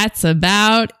 and that's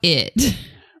about it.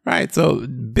 Right. So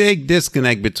big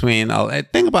disconnect between, I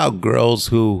think about girls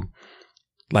who,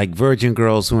 like virgin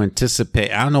girls who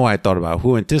anticipate, I don't know what I thought about,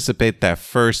 who anticipate that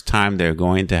first time they're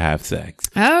going to have sex.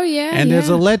 Oh, yeah. And there's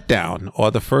a letdown,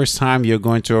 or the first time you're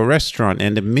going to a restaurant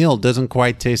and the meal doesn't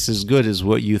quite taste as good as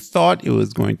what you thought it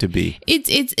was going to be.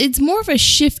 It's more of a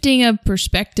shifting of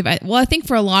perspective. I think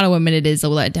for a lot of women it is a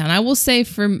letdown. I will say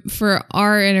for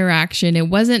our interaction, it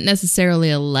wasn't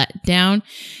necessarily a letdown.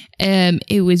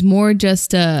 It was more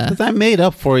just a. Because I made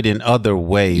up for it in other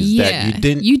ways that you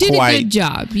didn't. You did quite, a good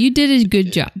job. You did a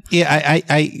good job. Yeah,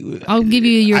 I'll give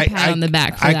you your pat on the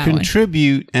back for that I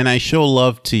contribute and I show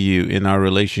love to you in our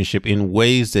relationship in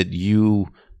ways that you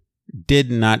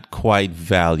did not quite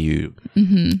value.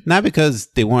 Mm-hmm. Not because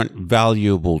they weren't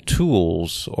valuable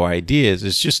tools or ideas.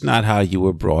 It's just not how you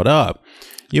were brought up.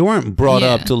 You weren't brought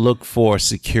up to look for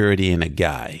security in a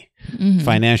guy. Mm-hmm.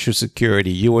 Financial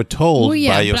security. You were told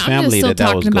by your family that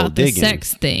was gold digging. The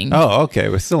sex thing. Oh, okay.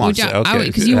 We're still on sex. Okay,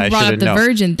 because you brought up the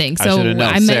virgin thing. So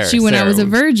I met you when I was a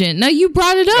virgin. No, you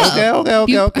brought it up.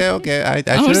 Okay. I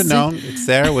should have known.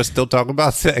 Sarah was still talking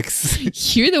about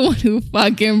sex. You're the one who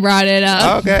fucking brought it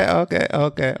up. Okay.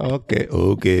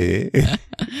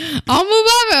 I'll move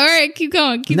on. All right, keep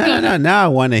going. No. Now I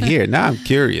want to hear. Now I'm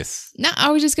curious. No,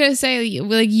 I was just going to say,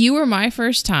 like, you were my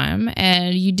first time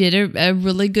and you did a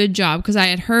really good job because I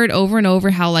had heard over and over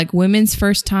how, like, women's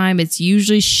first time, it's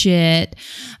usually shit.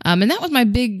 And that was my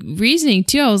big reasoning,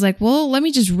 too. I was like, well, let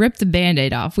me just rip the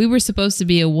Band-Aid off. We were supposed to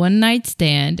be a one-night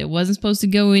stand. It wasn't supposed to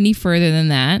go any further than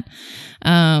that.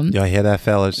 Y'all hear that,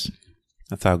 fellas?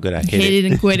 That's how good I hit it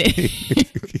and quit it.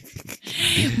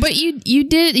 But you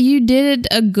did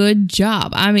a good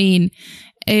job. I mean,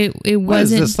 it wasn't. What is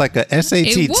this, like a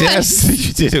SAT test?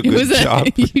 You did a good job.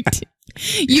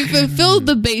 You fulfilled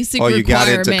the basic requirements. You got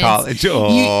into college.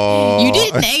 Oh. You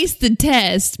didn't ace the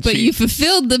test, but you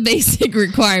fulfilled the basic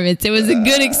requirements. It was a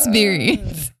good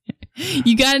experience.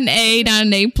 You got an A, not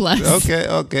an A plus. Okay.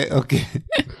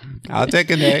 I'll take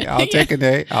an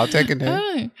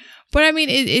A. But I mean,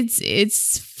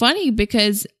 it's funny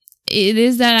because it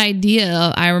is that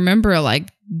idea. I remember like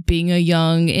being a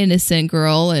young innocent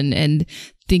girl and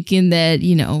thinking that,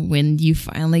 you know, when you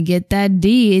finally get that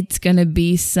D, it's gonna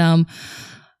be some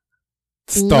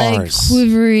stars, leg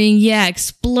quivering,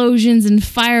 explosions and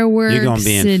fireworks. You're gonna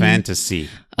be in fantasy.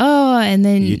 Oh, and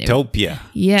then utopia.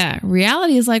 Yeah,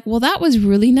 reality is like, well, that was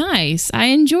really nice. I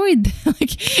enjoyed that.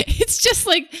 Like, it's just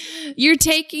like you're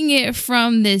taking it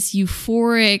from this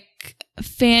euphoric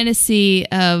fantasy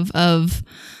of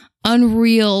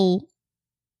unrealistic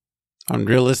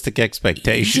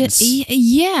expectations.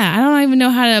 Yeah, I don't even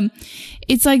know how to.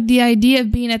 It's like the idea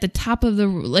of being at the top of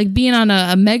being on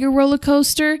a mega roller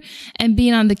coaster and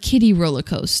being on the kiddie roller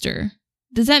coaster.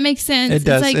 Does that make sense? It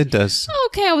does. It's like, it does.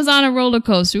 Okay, I was on a roller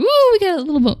coaster. Ooh, we got a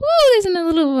little bit. Ooh, there's a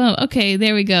little bit. Okay,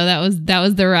 there we go. That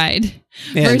was the ride.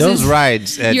 Yeah, those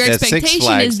rides at Six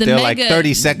Flags, they're like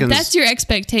 30 seconds. That's your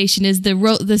expectation is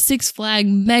the Six Flag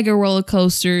mega roller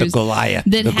coasters. The Goliath.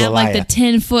 That have like the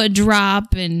 10-foot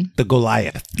drop and the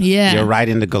Goliath. Yeah, you're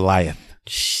riding the Goliath.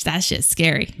 That shit's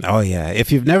scary. Oh yeah.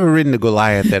 If you've never ridden the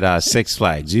Goliath at Six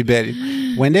Flags, you bet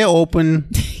when they open,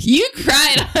 You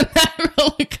cried on that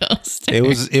roller coaster.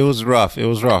 it was rough. It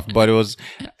was rough, but it was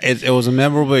a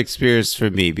memorable experience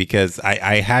for me because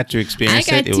I had to I experience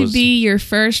got it. to be your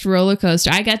first roller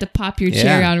coaster. I got to pop your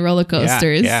cherry on roller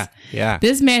coasters. Yeah.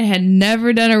 This man had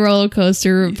never done a roller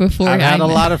coaster before. I've had a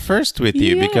lot of firsts with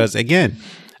you because again,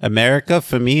 America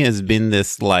for me has been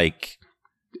this like,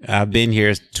 I've been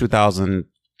here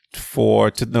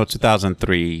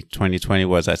 2003, 2020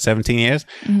 was that 17 years?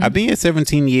 Mm-hmm. I've been here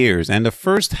 17 years. And the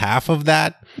first half of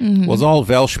that was all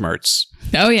Weltschmerz.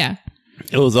 Oh, yeah.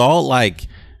 It was all like,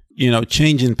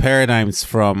 changing paradigms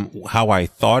from how I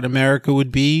thought America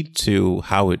would be to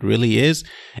how it really is.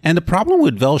 And the problem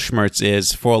with Weltschmerz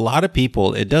is for a lot of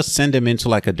people, it does send them into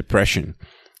like a depression.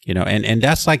 And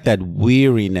that's like that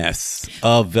weariness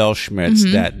of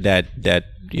Weltschmerz that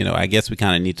I guess we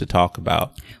kind of need to talk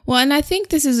about. Well, and I think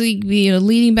this is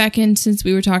leading back in, since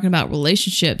we were talking about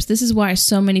relationships. This is why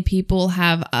so many people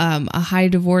have a high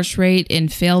divorce rate in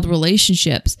failed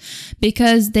relationships,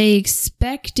 because they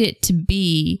expect it to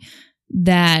be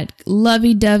that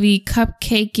lovey-dovey,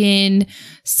 cupcaking,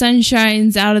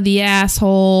 sunshines out of the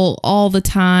asshole all the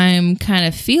time kind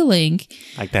of feeling.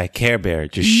 Like that Care Bear,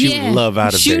 just shooting love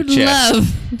out of their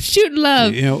chest. Shoot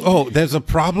love. There's a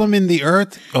problem in the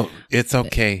earth. Oh, it's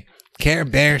okay. Care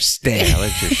Bear stay.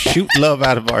 Let's just shoot love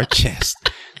out of our chest.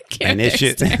 And it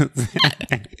should.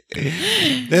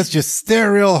 Let's just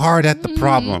stare real hard at the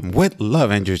problem with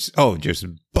love and just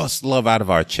bust love out of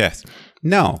our chest.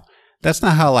 No. That's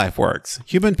not how life works.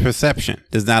 Human perception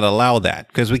does not allow that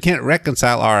because we can't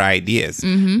reconcile our ideas.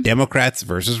 Democrats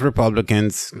versus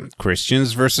Republicans,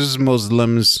 Christians versus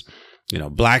Muslims,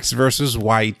 blacks versus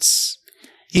whites.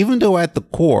 Even though at the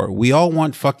core, we all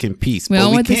want fucking peace. We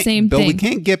all want the same thing. But we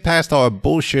can't get past our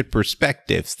bullshit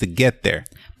perspectives to get there.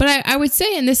 But I would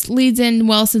say, and this leads in,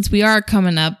 well, since we are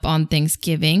coming up on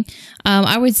Thanksgiving,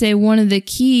 I would say one of the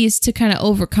keys to kind of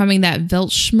overcoming that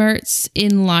Weltschmerz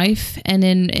in life and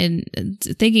in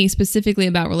thinking specifically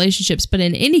about relationships, but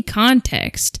in any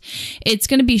context, it's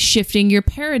going to be shifting your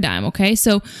paradigm, okay?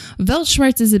 So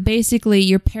Weltschmerz is basically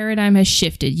your paradigm has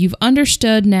shifted. You've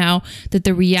understood now that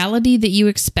the reality that you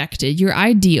expected, your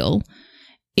ideal,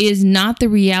 is not the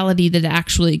reality that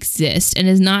actually exists and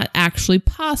is not actually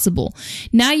possible.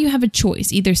 Now you have a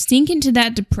choice. Either sink into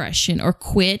that depression or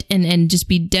quit and just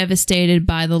be devastated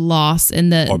by the loss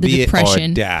and the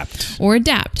depression. Or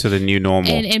adapt to the new normal.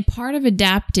 And part of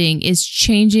adapting is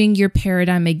changing your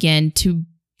paradigm again to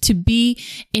be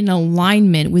in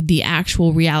alignment with the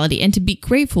actual reality and to be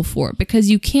grateful for it, because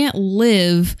you can't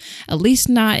live, at least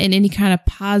not in any kind of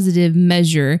positive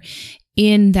measure,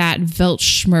 in that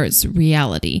Weltschmerz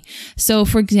reality. So,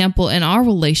 for example, in our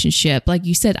relationship, like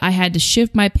you said, I had to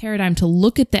shift my paradigm to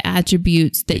look at the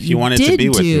attributes that you wanted to be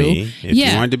with me. If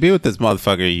you wanted to be with this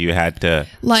motherfucker, you had to.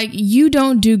 Like, you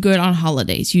don't do good on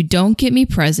holidays. You don't get me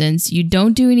presents. You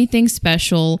don't do anything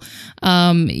special.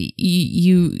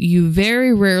 You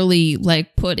very rarely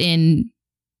like put in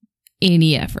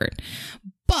any effort.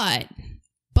 But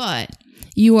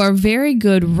you are very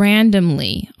good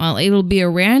randomly. It'll be a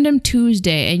random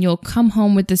Tuesday and you'll come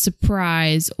home with a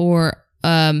surprise or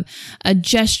a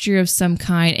gesture of some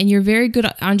kind. And you're very good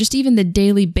on just even the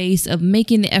daily base of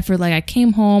making the effort. Like, I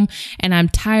came home and I'm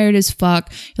tired as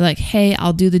fuck. You're like, hey,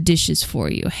 I'll do the dishes for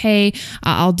you. Hey,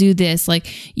 I'll do this. Like,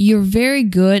 you're very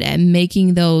good at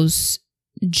making those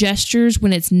gestures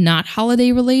when it's not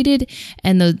holiday related,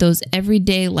 and those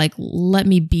everyday, like, let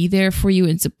me be there for you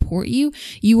and support you.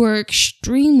 You are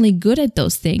extremely good at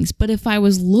those things. But if I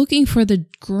was looking for the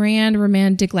grand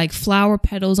romantic, like, flower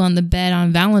petals on the bed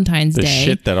on Valentine's Day, the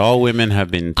shit that all women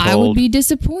have been told, I would be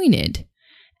disappointed.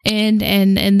 And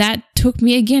that took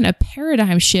me, again, a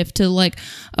paradigm shift to, like,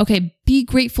 okay, be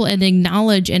grateful and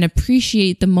acknowledge and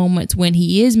appreciate the moments when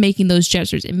he is making those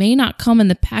gestures. It may not come in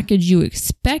the package you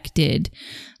expected,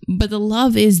 but the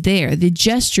love is there. The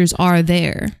gestures are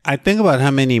there. I think about how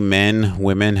many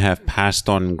women have passed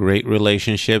on great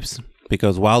relationships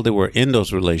because while they were in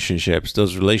those relationships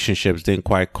didn't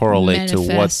quite correlate to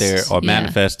what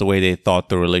manifest the way they thought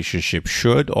the relationship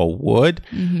should or would.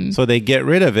 Mm-hmm. So they get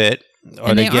rid of it.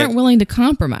 And they aren't willing to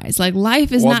compromise. Like,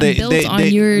 life is not built on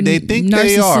your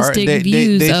narcissistic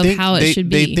views of how it should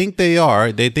be. They think they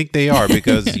are. They think they are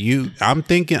because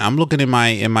I'm looking in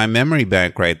my memory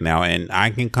bank right now, and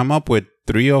I can come up with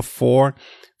 3 or 4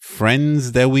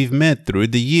 friends that we've met through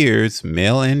the years,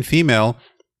 male and female,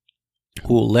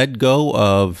 who let go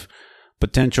of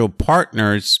potential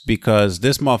partners because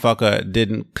this motherfucker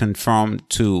didn't conform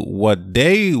to what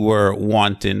they were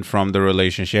wanting from the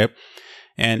relationship.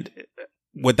 And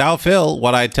without fail,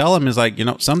 what I tell them is like,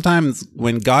 sometimes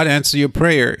when God answers your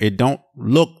prayer, it don't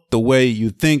look the way you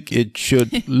think it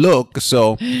should look.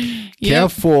 So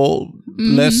careful,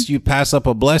 lest you pass up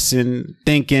a blessing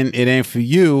thinking it ain't for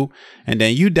you. And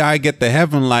then you die, get to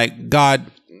heaven like, God,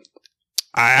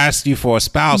 I asked you for a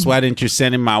spouse. Why didn't you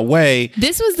send him my way?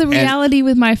 This was the reality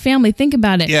with my family. Think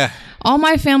about it. Yeah. All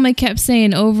my family kept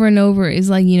saying over and over is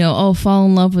like, fall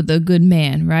in love with a good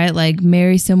man, right? Like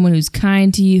marry someone who's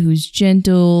kind to you, who's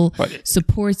gentle,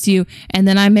 supports you. And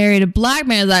then I married a black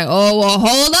man. It's like, oh, well,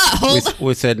 hold up.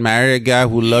 We said marry a guy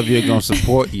who love you and gonna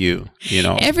support you.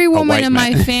 Every woman in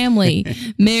my family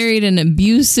married an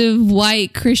abusive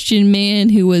white Christian man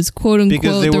who was quote unquote.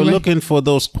 Because they were looking for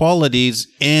those qualities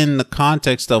in the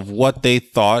context of what they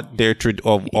thought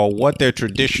or what their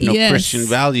traditional Christian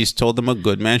values told them a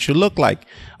good man should look like.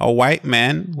 A white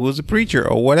man who's a preacher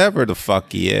or whatever the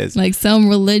fuck he is. Like some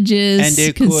religious, and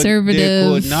they conservative.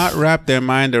 They could not wrap their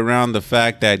mind around the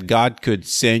fact that God could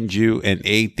send you an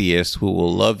atheist who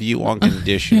will love you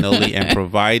unconditionally and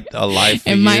provide a life for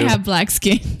you. And might have black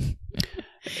skin.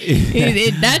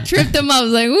 That tripped them up. I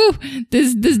was like, ooh,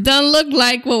 this doesn't look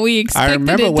like what we expected. I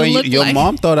remember it to when look your like.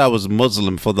 mom thought I was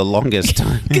Muslim for the longest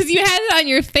time. Because you had it on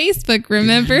your Facebook,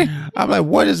 remember? I'm like,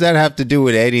 what does that have to do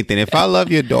with anything? If I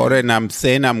love your daughter and I'm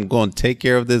saying I'm going to take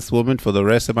care of this woman for the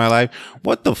rest of my life,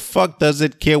 what the fuck does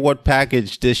it care what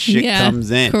package this shit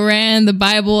comes in? Quran, the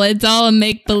Bible, it's all a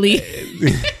make-believe.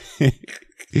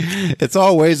 It's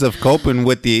all ways of coping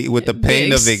with the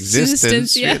pain of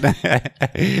existence.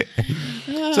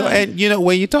 So, and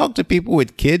when you talk to people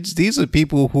with kids, these are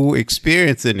people who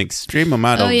experience an extreme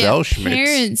amount of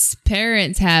Weltschmerz.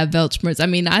 Parents have Weltschmerz. I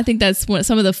mean, I think that's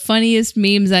some of the funniest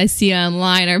memes I see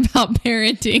online are about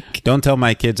parenting. Don't tell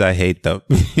my kids I hate them.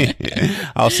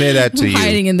 I'll say that to you.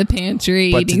 Hiding in the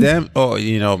pantry. But to them,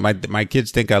 my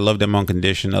kids think I love them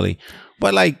unconditionally.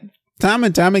 But like, time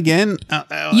and time again,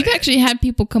 you've actually had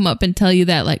people come up and tell you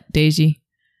that, like, Deji,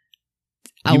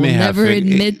 I will never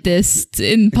admit this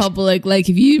in public. Like,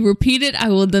 if you repeat it, I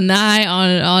will deny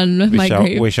on my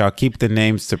grave. We shall keep the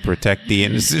names to protect the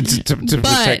innocent, to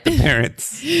protect the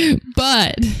parents.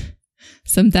 But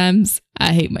sometimes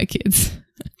I hate my kids.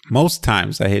 Most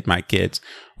times I hate my kids.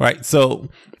 Right. So,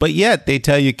 but yet they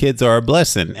tell you kids are a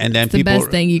blessing. And then it's the best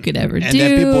thing you could ever do. And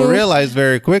then people realize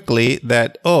very quickly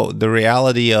that, the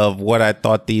reality of what I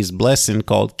thought these blessings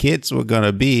called kids were going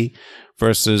to be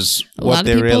versus what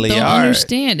they really are. A lot of people don't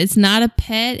understand. It's not a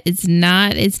pet. It's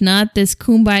not this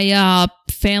kumbaya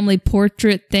family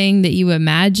portrait thing that you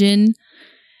imagine.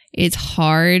 It's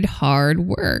hard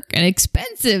work and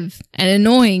expensive and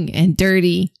annoying and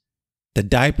dirty. The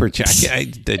diaper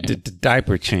change. The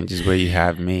diaper change is where you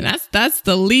have me. That's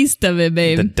the least of it,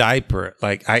 babe. The diaper,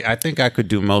 like I think I could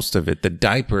do most of it. The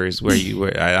diaper is where you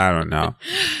were. I don't know.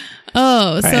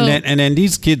 Oh, so and then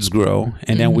these kids grow,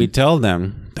 and then we tell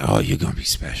them, "Oh, you're gonna be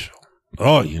special.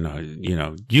 Oh, you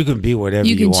can be whatever you want to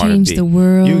be. You can change the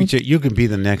world. You can be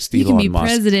the next Elon Musk. You can be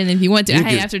president if you want to.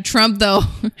 Hey, after Trump, though,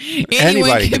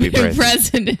 anyone can be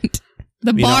president.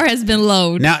 The bar has been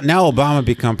lowered. Now Obama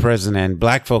become president, and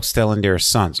black folks telling their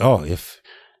sons, "Oh, if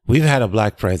we've had a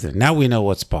black president, now we know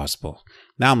what's possible."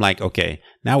 Now I'm like, okay,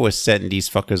 now we're setting these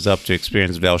fuckers up to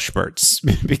experience Weltschmerz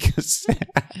because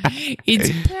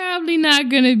it's probably not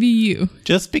going to be you.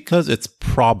 Just because it's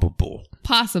probable.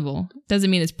 Possible doesn't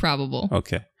mean it's probable.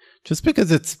 Okay. Just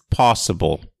because it's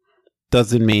possible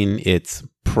doesn't mean it's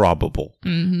probable.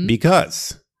 Mm-hmm.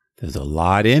 Because there's a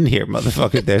lot in here,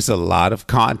 motherfucker. There's a lot of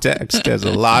context. There's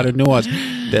a lot of nuance.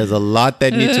 There's a lot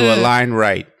that needs to align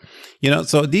right.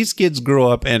 So these kids grow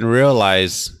up and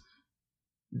realize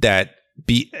that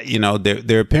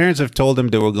their parents have told them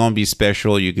they were going to be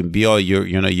special. You can be all you're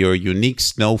a unique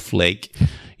snowflake,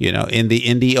 in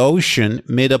the ocean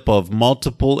made up of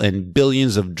multiple and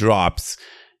billions of drops.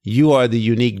 You are the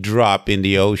unique drop in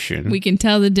the ocean. We can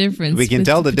tell the difference. We can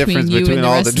tell the difference between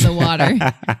all rest of the water.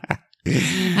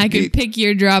 I could pick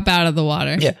your drop out of the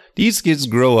water. Yeah. These kids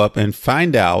grow up and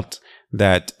find out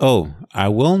that, I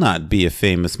will not be a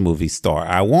famous movie star.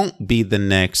 I won't be the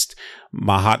next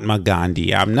Mahatma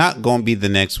Gandhi. I'm not going to be the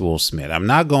next Will Smith. You're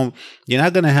not going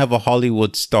to have a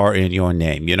Hollywood star in your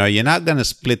name. You're not going to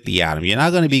split the atom. You're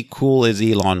not going to be cool as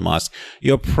Elon Musk.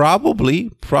 You're probably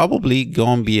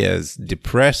going to be as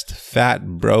depressed, fat,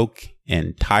 broke,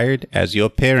 and tired as your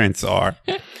parents are.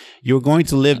 You're going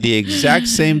to live the exact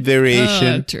same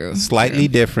variation, slightly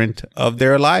different of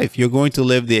their life. You're going to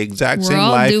live the exact same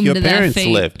life your parents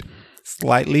lived,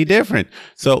 slightly different.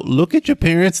 So look at your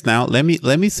parents now. Let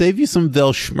me save you some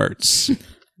Weltschmerz.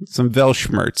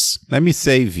 Let me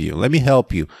save you. Let me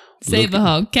help you. Save a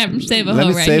hoe. Captain Save a Let hoe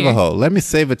me right save here. a hoe. Let me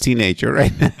save a teenager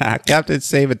right now. Captain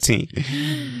Save a Teen.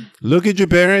 Look at your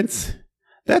parents.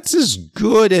 That's as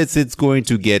good as it's going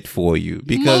to get for you.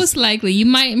 Because Most likely. You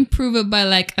might improve it by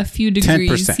like a few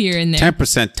degrees 10%, here and there.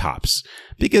 10% tops.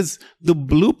 Because the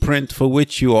blueprint for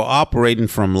which you are operating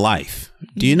from life,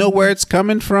 do you know where it's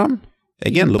coming from?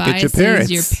 Again, look at your Biases,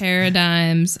 parents. your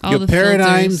paradigms, all Your the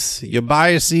paradigms, filters. your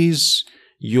biases,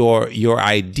 your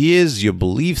ideas, your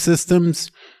belief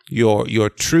systems, your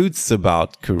truths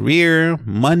about career,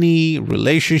 money,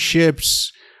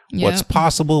 relationships, what's Yep.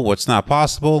 possible, what's not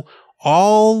possible.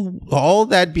 All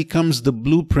that becomes the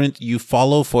blueprint you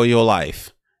follow for your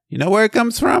life. You know where it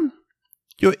comes from?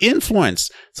 Your influence.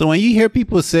 So when you hear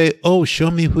people say, "Oh, show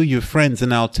me who your friends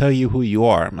and I'll tell you who you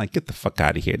are," I'm like, get the fuck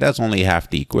out of here. That's only half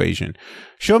the equation.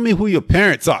 Show me who your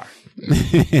parents are.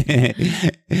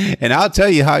 And I'll tell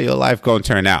you how your life gonna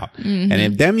turn out. Mm-hmm. And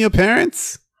if them your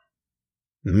parents,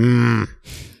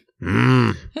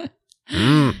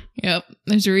 Yep.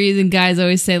 There's a reason guys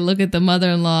always say, look at the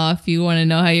mother-in-law if you want to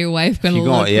know how your wife's going to you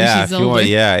look going, when yeah, she's if you older. want,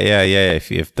 yeah.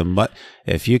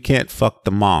 If you can't fuck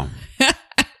the mom,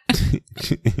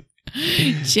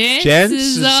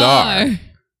 Chances are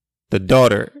the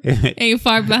daughter ain't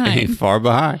far behind. ain't far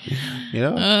behind. You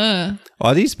know,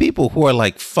 are these people who are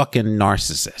like fucking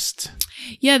narcissists?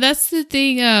 Yeah, that's the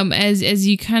thing. As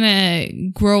you kind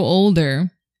of grow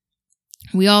older,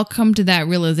 we all come to that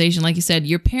realization. Like you said,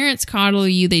 your parents coddle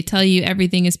you. They tell you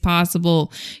everything is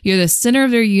possible. You're the center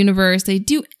of their universe. They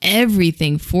do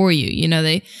everything for you. You know,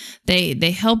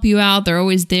 they help you out. They're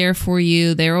always there for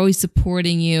you. They're always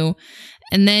supporting you.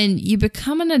 And then you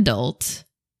become an adult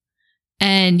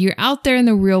and you're out there in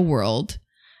the real world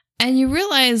and you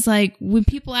realize, like, when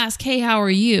people ask, "Hey, how are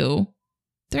you?"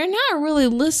 they're not really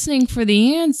listening for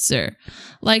the answer.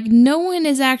 Like, no one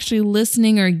is actually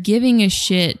listening or giving a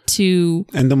shit to...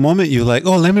 And the moment you're like,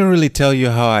 "Oh, let me really tell you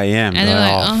how I am," And they're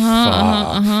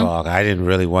like, fuck, I didn't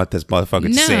really want this motherfucker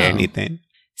to say No. anything.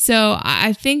 So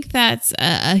I think that's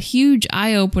a huge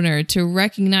eye-opener to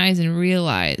recognize and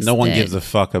realize No one that- gives a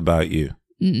fuck about you.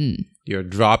 Mm-mm. You're a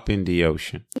drop in the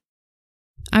ocean.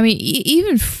 I mean,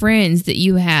 even friends that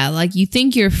you have, like, you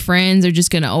think your friends are just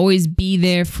going to always be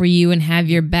there for you and have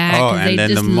your back. Oh, 'cause and they then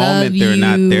the just moment love they're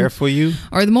not you. there for you,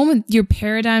 Or the moment your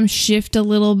paradigm shift a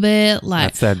little bit,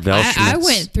 like, that's that Welshman. I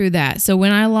went through that. So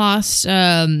when I lost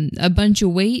a bunch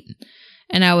of weight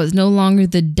and I was no longer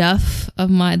the duff of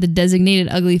the designated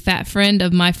ugly fat friend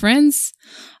of my friends,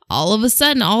 all of a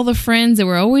sudden, all the friends that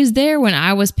were always there when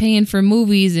I was paying for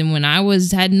movies and when I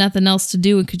had nothing else to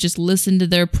do and could just listen to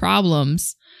their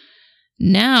problems.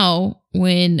 Now,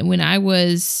 when I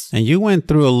was... And you went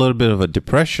through a little bit of a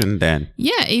depression then.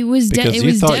 Yeah, it was Because it you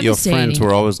was thought your devastating. friends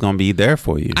were always going to be there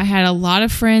for you. I had a lot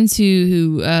of friends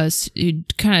who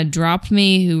kind of dropped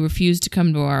me, who refused to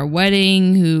come to our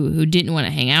wedding, who didn't want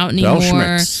to hang out anymore.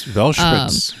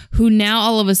 Welschmitz. Who now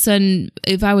all of a sudden,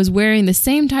 if I was wearing the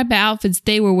same type of outfits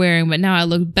they were wearing, but now I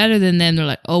look better than them, they're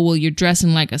like, "Oh, well, you're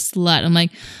dressing like a slut." I'm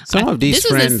like, Some of these this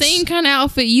friends- is the same kind of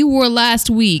outfit you wore last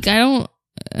week. I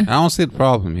don't see the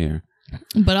problem here.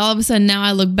 But all of a sudden now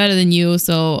I look better than you,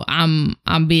 so I'm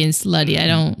being slutty. I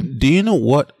don't. Do you know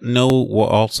what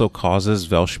also causes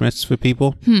Welschmitz for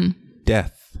people?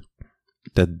 Death.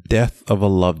 The death of a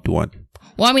loved one.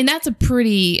 Well, I mean, that's a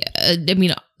pretty. I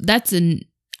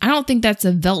don't think that's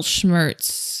a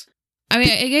Weltschmerz. I mean,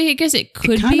 I guess it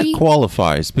could It kind be. of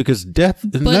qualifies because death.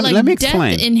 But Let me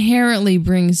explain. death inherently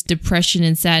brings depression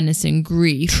and sadness and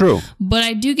grief. True. But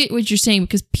I do get what you're saying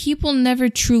because people never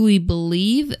truly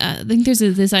believe. I think there's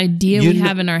this idea we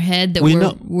have in our head that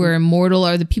we're immortal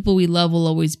or the people we love will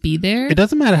always be there. It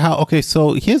doesn't matter how. Okay,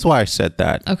 so here's why I said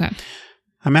that. Okay.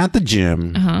 I'm at the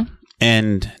gym,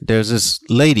 and there's this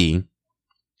lady.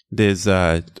 There's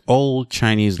a old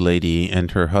Chinese lady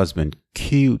and her husband,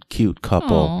 cute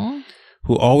couple. Aww.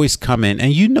 Who always come in,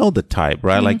 and you know the type,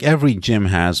 right? Like every gym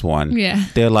has one. Yeah.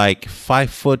 They're like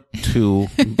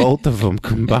 5'2", both of them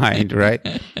combined, right?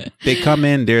 They come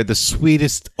in, they're the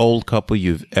sweetest old couple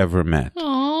you've ever met.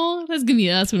 Aw, that's gonna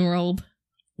be us when we're old.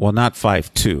 Well, not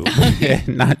 5'2",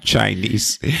 not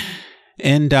Chinese.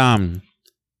 And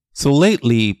so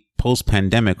lately,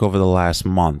 post-pandemic, over the last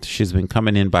month, she's been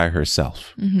coming in by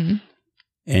herself. Mm-hmm.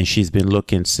 And she's been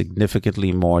looking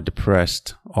significantly more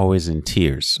depressed, always in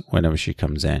tears whenever she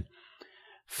comes in.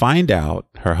 Find out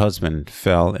her husband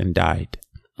fell and died.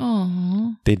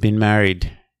 Aw, They'd been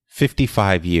married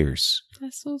 55 years.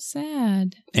 that's so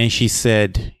sad. And she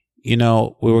said, we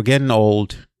were getting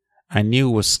old. I knew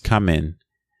it was coming.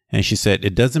 And she said,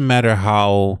 it doesn't matter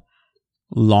how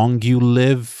long you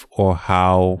live or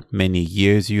how many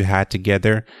years you had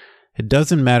together. it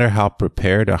doesn't matter how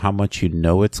prepared or how much you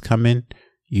know it's coming,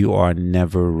 you are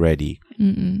never ready.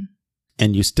 Mm-mm.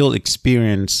 And you still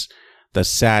experience the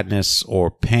sadness or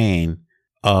pain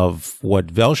of what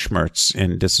Weltschmerz,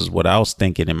 and this is what I was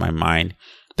thinking in my mind,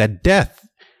 that death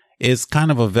is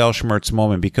kind of a Weltschmerz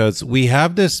moment, because we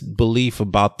have this belief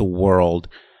about the world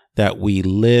that we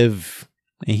live,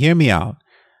 and hear me out,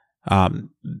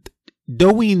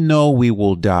 though we know we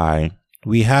will die,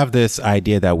 we have this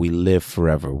idea that we live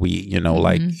forever. We,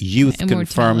 like youth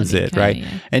confirms it, right? Yeah.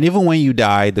 And even when you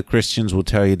die, the Christians will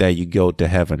tell you that you go to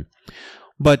heaven.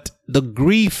 But the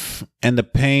grief and the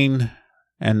pain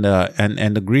and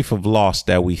the grief of loss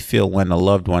that we feel when a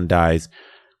loved one dies,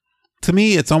 to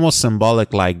me, it's almost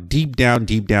symbolic. Like deep down,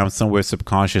 somewhere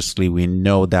subconsciously, we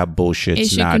know that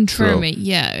bullshit's not true. It should confirm it.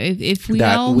 Yeah, if we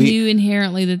all knew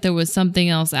inherently that there was something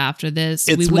else after this,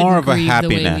 it's we more of a grieve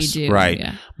happiness, the way we do. Right?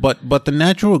 Yeah. But the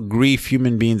natural grief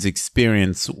human beings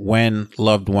experience when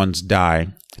loved ones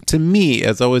die, to me,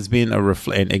 has always been a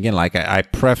and again, like I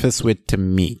preface with to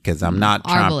me, because I'm not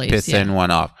trying to piss anyone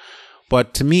off.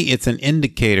 But to me, it's an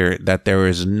indicator that there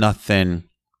is nothing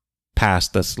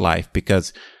past this life,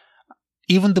 because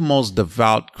even the most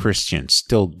devout Christians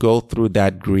still go through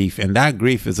that grief. And that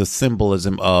grief is a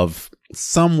symbolism of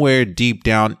somewhere deep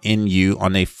down in you,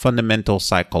 on a fundamental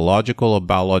psychological or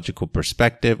biological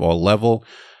perspective or level,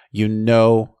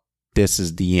 this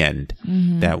is the end.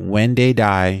 Mm-hmm. That when they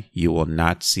die, you will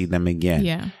not see them again.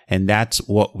 Yeah. And that's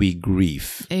what we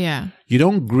grieve. Yeah. You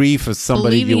don't grieve for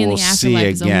somebody you will see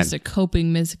again. Is almost a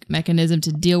coping mechanism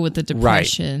to deal with the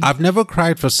depression. Right. I've never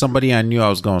cried for somebody I knew I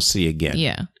was going to see again.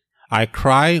 Yeah. I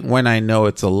cry when I know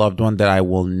it's a loved one that I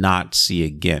will not see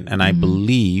again. And I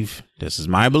believe, this is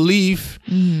my belief,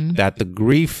 that the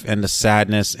grief and the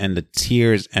sadness and the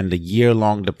tears and the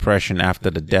year-long depression after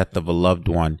the death of a loved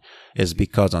one is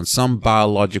because on some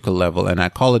biological level, and I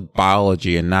call it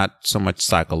biology and not so much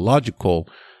psychological,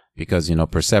 because,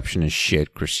 perception is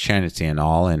shit, Christianity and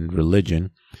all, and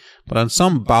religion. But on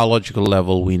some biological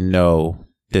level, we know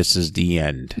this is the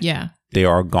end. Yeah. They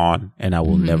are gone, and I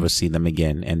will never see them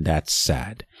again, and that's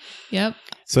sad. Yep.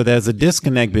 So there's a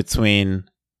disconnect between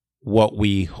what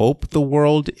we hope the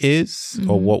world is,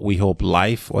 or what we hope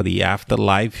life or the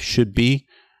afterlife should be,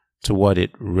 to what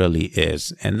it really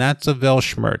is. And that's a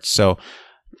Weltschmerz. So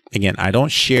again, I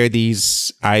don't share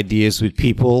these ideas with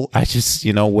people. I just,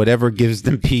 whatever gives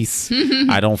them peace.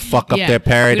 I don't fuck up their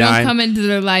paradigm. We don't come into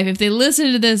their life. If they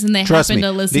listen to this and they happen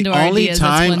to listen to our ideas, the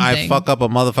only time that's one I thing. fuck up a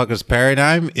motherfucker's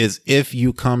paradigm is if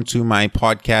you come to my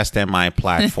podcast and my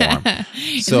platform.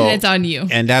 So that's on you.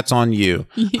 And that's on you.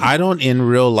 I don't in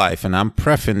real life, and I'm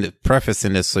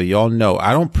prefacing this so y'all know,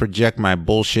 I don't project my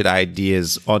bullshit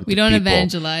ideas on people. We don't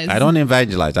evangelize. I don't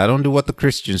evangelize. I don't do what the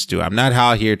Christians do. I'm not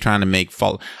out here trying to make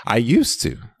fault. I used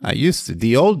to.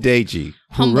 The old Deji,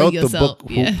 who wrote the book,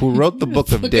 who wrote the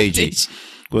book of Deji,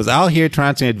 was out here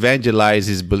trying to evangelize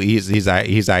his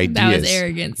ideas. That was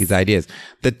arrogance. His ideas.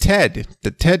 The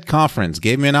TED conference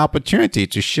gave me an opportunity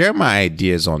to share my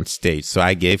ideas on stage. So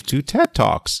I gave 2 TED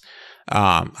Talks.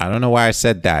 I don't know why I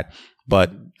said that,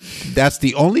 but that's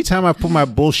the only time I put my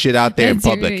bullshit out there in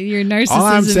public. Your narcissism.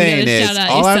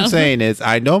 All I'm saying is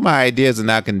I know my ideas are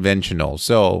not conventional.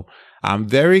 So I'm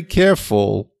very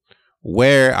careful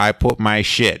where I put my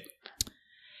shit.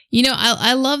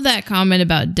 I love that comment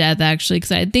about death, actually,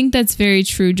 because I think that's very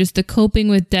true. Just the coping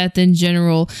with death in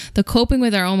general, the coping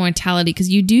with our own mortality, because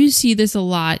you do see this a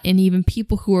lot in even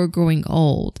people who are growing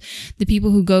old. The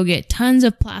people who go get tons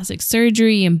of plastic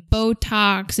surgery and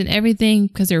Botox and everything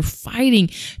because they're fighting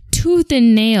tooth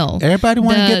and nail. Everybody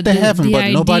want to get to heaven,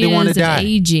 but nobody want to die.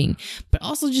 Aging, but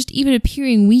also just even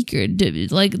appearing weaker.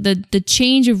 Like the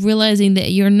change of realizing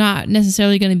that you're not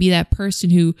necessarily going to be that person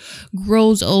who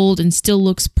grows old and still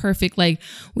looks perfect. Like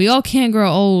we all can't grow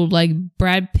old like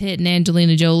Brad Pitt and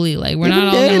Angelina Jolie. Like we're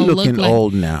not all going to look like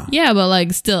old now. Yeah, but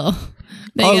like still.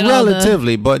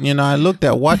 Relatively, but I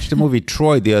watched the movie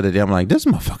Troy the other day. I'm like, this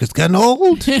motherfucker's getting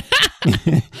old.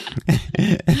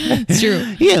 It's true.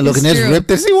 He ain't looking as ripped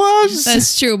as he was.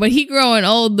 That's true, but he growing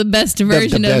old, the best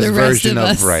version of the rest of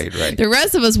us. Right. The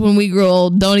rest of us, when we grow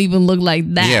old, don't even look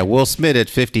like that. Yeah, Will Smith at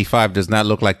 55 does not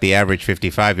look like the average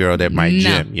 55-year-old at my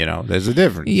gym. There's a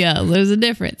difference. Yeah, there's a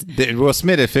difference. Will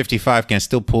Smith at 55 can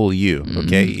still pull you.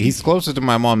 Okay, he's closer to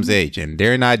my mom's age, and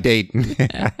they're not dating.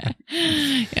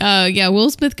 Yeah,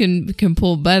 Will Smith can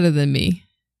pull better than me.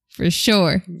 For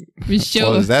sure. What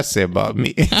does that say about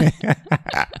me?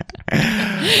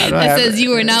 That says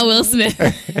you are now Will Smith.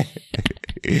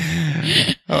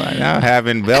 Now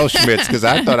having Weltschmerz because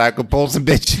I thought I could pull some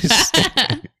bitches.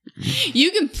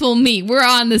 You can pull me. We're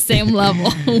on the same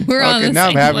level. We're on the same level. Now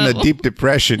I'm having a deep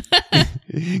depression.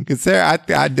 Because Sarah,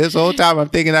 I this whole time I'm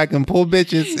thinking I can pull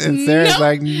bitches, and Sarah's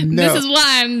like, no. This is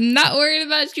why I'm not worried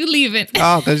about you leaving.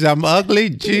 Oh, because I'm ugly?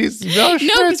 Jeez. No,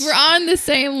 because we're on the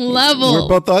same level.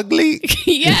 We're both ugly?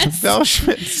 Yes.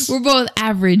 Welshmans. We're both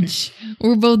average.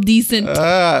 We're both decent.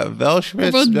 Welshmans.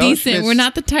 We're both decent. We're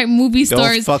not the type movie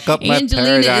stars. Don't fuck up my Angelina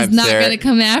paradigm, is not Sarah. going to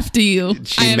come after you.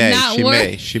 She may.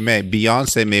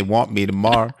 Beyonce may want me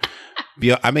tomorrow.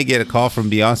 I may get a call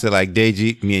from Beyonce like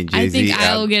Deji, me and Jay-Z. I think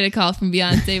I'll get a call from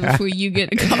Beyonce before you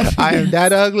get a call from I am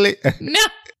that ugly? No.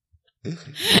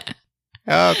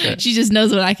 Okay. She just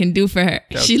knows what I can do for her.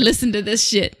 Okay. She listened to this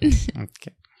shit.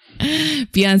 Okay.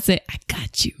 Beyonce, I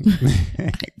got you.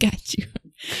 I got you.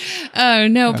 Oh,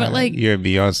 no, but like... You're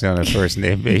Beyonce on a first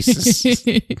name basis.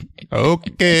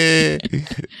 Okay. You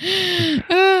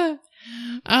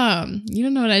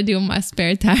don't know what I do in my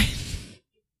spare time.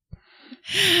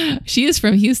 She is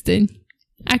from Houston.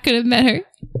 I could have met her.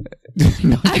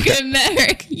 I could have met her.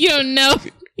 You don't know.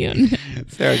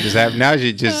 Sarah just have now.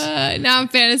 She just now I'm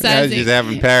fantasizing. Now she's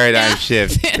having paradigm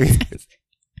shift.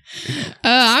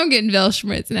 I'm getting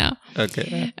Welshmans now.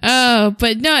 Okay.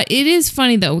 But no, it is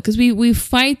funny though, because we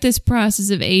fight this process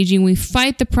of aging. We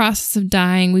fight the process of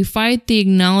dying. We fight the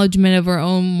acknowledgement of our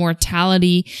own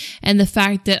mortality and the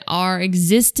fact that our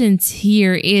existence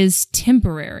here is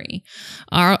temporary.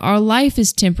 Our life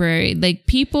is temporary. Like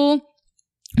people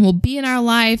will be in our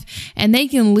life and they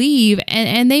can leave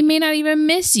and they may not even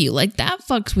miss you. Like that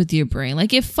fucks with your brain.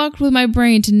 Like it fucked with my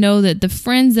brain to know that the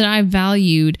friends that I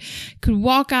valued could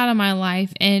walk out of my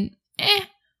life and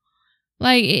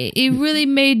like it really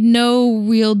made no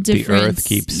real difference. The earth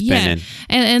keeps spinning. Yeah.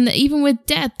 And even with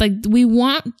death, like we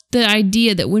want the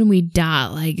idea that when we die,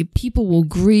 like people will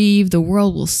grieve, the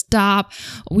world will stop,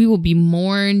 we will be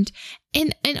mourned.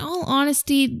 And in all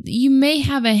honesty, you may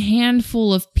have a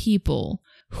handful of people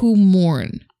who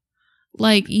mourn.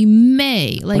 Like you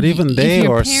may, like, but even they if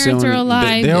your are parents soon. are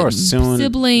alive, They are soon.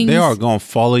 Siblings. They are going to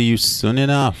follow you soon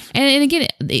enough. And again,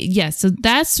 yes. So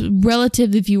that's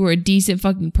relative. If you were a decent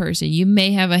fucking person, you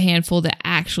may have a handful that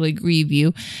actually grieve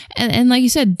you, and like you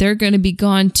said, they're going to be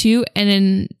gone too. And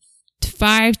in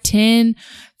 5, 10,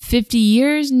 50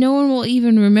 years, no one will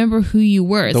even remember who you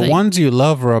were. It's the like, ones you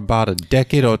love are about a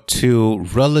decade or two,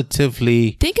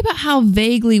 relatively. Think about how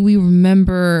vaguely we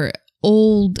remember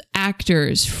old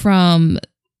actors from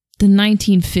the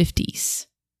 1950s.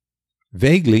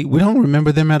 Vaguely, we don't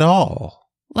remember them at all.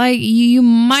 Like you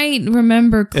might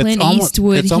remember Clint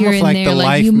Eastwood here and like there. The like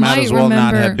life you might might as well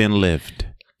remember not have been lived.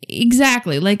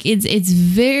 Exactly. Like it's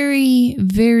very,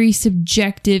 very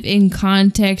subjective in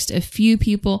context. A few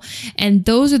people, and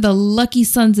those are the lucky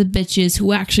sons of bitches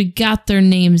who actually got their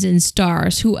names in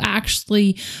stars, who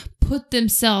actually put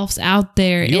themselves out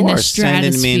there in the stratosphere. You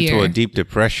are sending me into a deep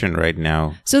depression right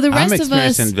now. So the rest of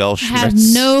us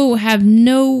have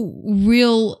no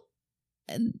real.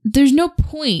 There's no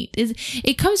point.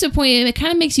 It comes to a point. It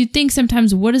kind of makes you think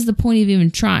sometimes. What is the point of even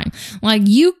trying? Like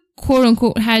you, quote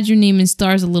unquote, had your name in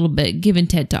stars a little bit, given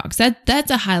TED Talks.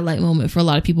 That's a highlight moment for a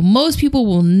lot of people. Most people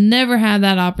will never have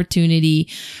that opportunity.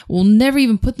 Will never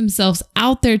even put themselves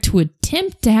out there to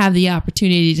attempt to have the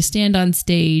opportunity to stand on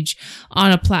stage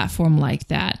on a platform like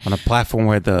that. On a platform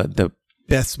where the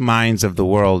best minds of the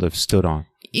world have stood on.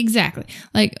 Exactly.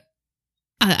 Like.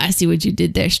 I see what you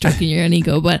did there, stroking your own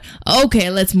ego, but okay,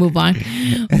 let's move on.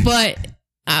 But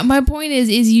my point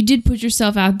is you did put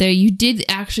yourself out there. You did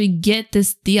actually get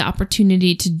the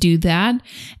opportunity to do that.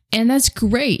 And that's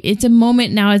great. It's a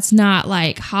moment now. It's not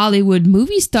like Hollywood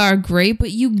movie star great,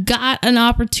 but you got an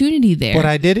opportunity there. But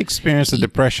I did experience a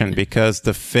depression because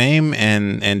the fame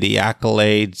and the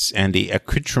accolades and the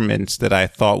accoutrements that I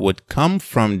thought would come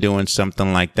from doing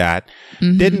something like that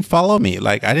didn't follow me.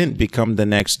 Like I didn't become the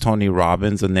next Tony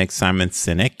Robbins or next Simon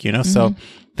Sinek, you know? So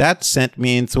that sent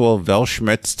me into a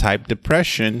Welshmans type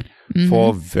depression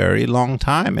for a very long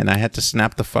time. And I had to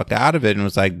snap the fuck out of it and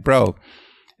was like, bro,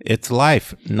 it's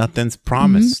life. Nothing's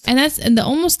promised. And that's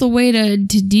almost the way to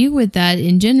deal with that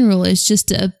in general is just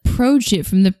to approach it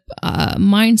from the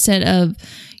mindset of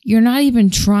you're not even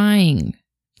trying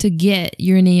to get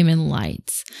your name in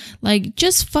lights. Like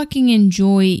just fucking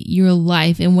enjoy your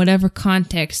life in whatever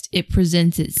context it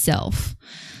presents itself.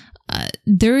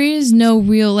 There is no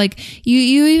real, like,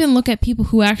 you even look at people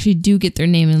who actually do get their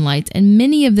name in lights, and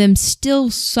many of them still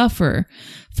suffer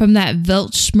from that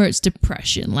Weltschmerz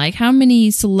depression? Like, how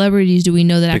many celebrities do we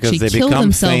know that because actually they kill become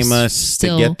themselves famous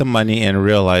still? to get the money and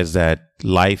realize that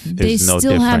life They is no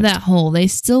still different. have that hole. They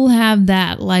still have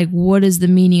that, like, what is the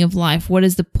meaning of life? What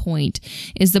is the point?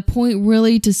 Is the point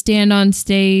really to stand on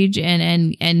stage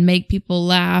and make people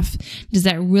laugh? Does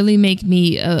that really make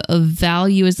me of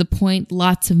value? Is the point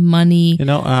lots of money? You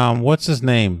know, what's his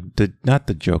name? Not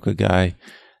the Joker guy,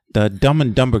 the Dumb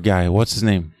and Dumber guy. What's his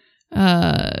name?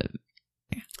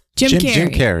 Jim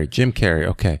Carrey. Jim Carrey.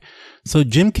 Okay. So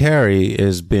Jim Carrey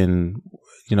has been,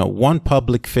 one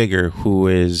public figure who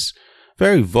is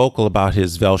very vocal about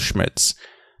his Weltschmerz,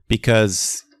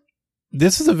 because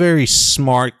this is a very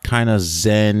smart kind of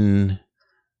Zen,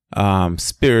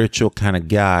 spiritual kind of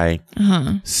guy,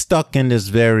 stuck in this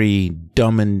very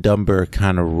Dumb and Dumber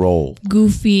kind of role.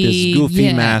 Goofy. This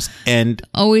goofy mask. And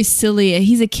always silly.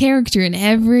 He's a character in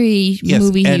every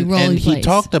movie he plays. And he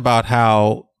talked about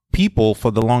how people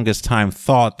for the longest time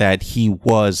thought that he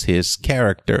was his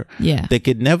character. Yeah. They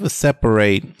could never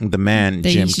separate the man,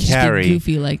 Jim Carrey,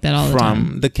 goofy like that all the time.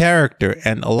 from the character.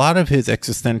 And a lot of his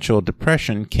existential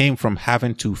depression came from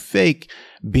having to fake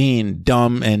being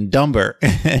dumb and dumber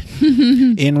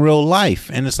in real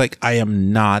life. And it's like, I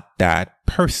am not that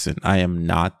person. I am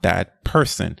not that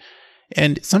person.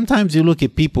 And sometimes you look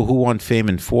at people who want fame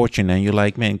and fortune and you're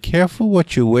like, man, careful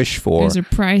what you wish for. There's a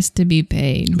price to be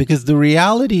paid. Because the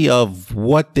reality of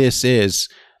what this is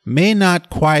may not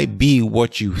quite be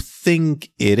what you think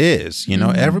it is.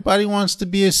 Everybody wants to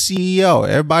be a CEO.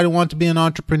 Everybody wants to be an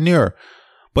entrepreneur.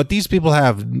 But these people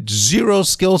have zero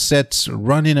skill sets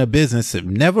running a business, have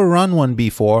never run one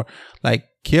before. Like,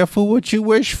 careful what you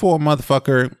wish for,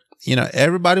 motherfucker.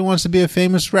 Everybody wants to be a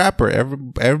famous rapper.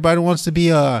 Everybody wants to be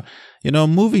a,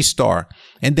 movie star.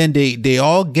 And then they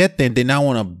all get there and they now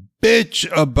want to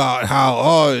bitch about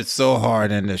how, it's so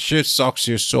hard and the shit sucks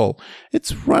your soul.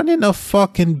 It's running a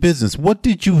fucking business. What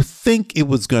did you think it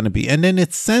was going to be? And then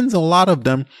it sends a lot of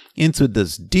them into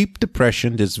this deep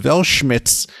depression, this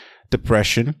Weltschmerz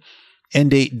depression. And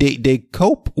they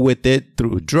cope with it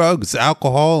through drugs,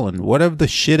 alcohol, and whatever the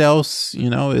shit else,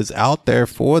 is out there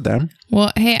for them.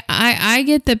 Well, hey, I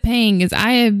get the pain because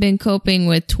I have been coping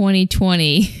with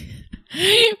 2020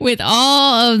 with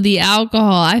all of the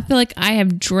alcohol. I feel like I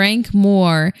have drank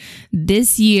more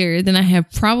this year than I have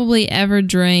probably ever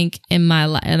drank in my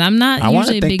life. And I'm not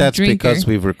usually a big drinker. I want to think that's because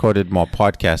we've recorded more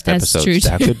podcast episodes. True.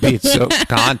 That could be. So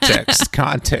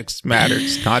context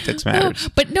matters. Context matters.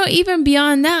 No, even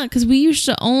beyond that, because we used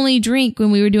to only drink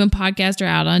when we were doing podcasts or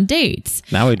out on dates.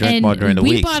 Now we drink more during the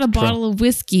week. We bought a bottle of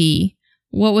whiskey.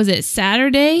 What was it?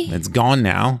 Saturday? It's gone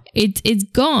now. It's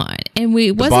gone, and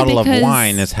the bottle of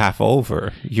wine is half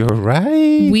over. You're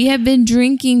right. We have been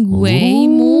drinking way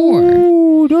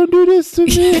more. Don't do this to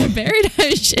me. Very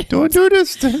nice shit. Don't do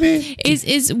this to me.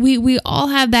 We all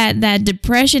have that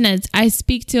depression. As I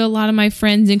speak to a lot of my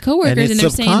friends and coworkers, and they're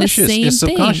saying the same thing. It's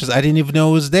subconscious. I didn't even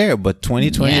know it was there. But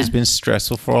 2020 has been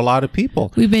stressful for a lot of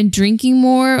people. We've been drinking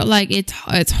more. Like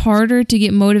it's harder to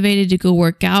get motivated to go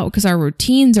work out because our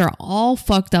routines are all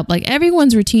fucked up. Like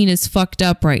everyone's routine is fucked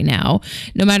up right now.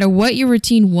 No matter what your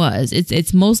routine was,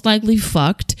 it's most likely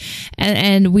fucked,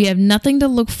 and we have nothing to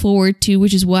look forward to,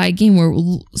 which is why again we're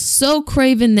so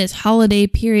craving this holiday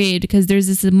period because there's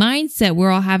this mindset we're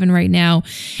all having right now,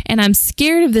 and I'm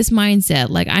scared of this mindset.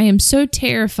 Like I am so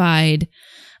terrified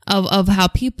of how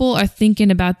people are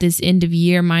thinking about this end of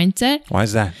year mindset. Why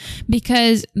is that?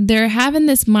 Because they're having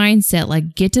this mindset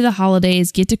like get to the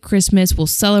holidays, get to Christmas, we'll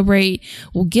celebrate,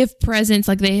 we'll give presents.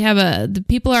 Like they have the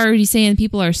people are already saying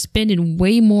people are spending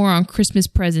way more on Christmas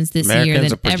presents this year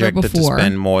than ever before. To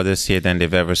spend more this year than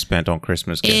they've ever spent on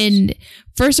Christmas gifts. And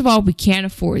first of all, we can't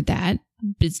afford that.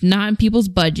 It's not in people's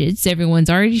budgets. Everyone's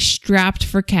already strapped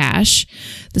for cash.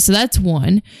 So that's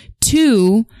one.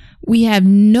 Two, we have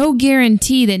no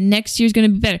guarantee that next year's going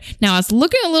to be better. Now, it's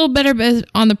looking a little better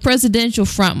on the presidential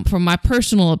front, from my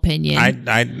personal opinion.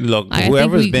 Look,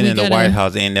 whoever's been in the White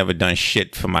House ain't never done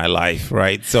shit for my life,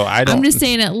 right? So I'm just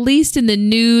saying, at least in the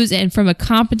news and from a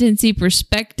competency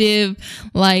perspective,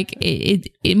 like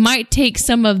it might take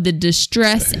some of the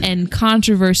distress and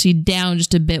controversy down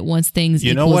just a bit once things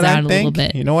equals out a little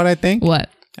bit. You know what I think? What?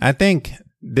 I think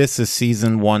this is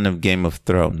season 1 of Game of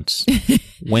Thrones.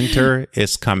 Winter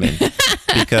is coming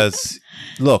because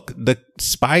look, the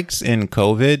spikes in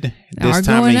COVID this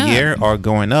time of year are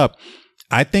going up.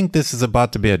 I think this is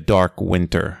about to be a dark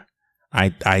winter. I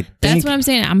think That's what I'm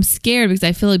saying. I'm scared because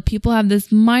I feel like people have this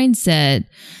mindset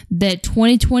that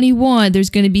 2021 there's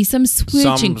going to be some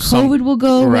switch and COVID will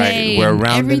go away. We're and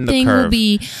rounding everything the curve. will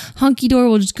be hunky dory.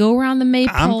 We'll just go around the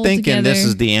maypole I'm thinking together. this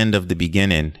is the end of the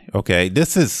beginning. Okay,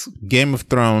 this is Game of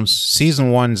Thrones.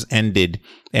 Season 1's ended,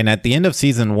 and at the end of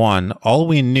season 1, all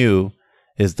we knew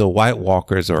is the White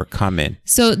Walkers are coming.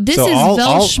 So this is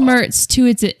Weltschmerz to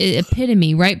its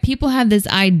epitome, right? People have this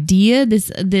idea,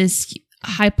 this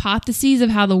hypotheses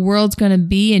of how the world's going to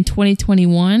be in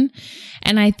 2021.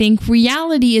 And I think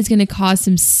reality is going to cause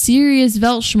some serious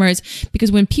Weltschmerz,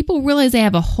 because when people realize they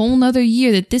have a whole nother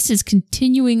year that this is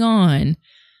continuing on,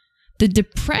 the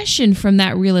depression from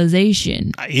that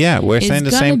realization we're saying the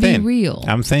same thing. Real.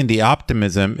 I'm saying the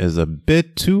optimism is a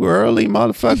bit too early,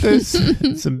 motherfuckers.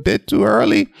 It's a bit too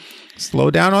early.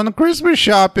 Slow down on the Christmas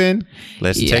shopping.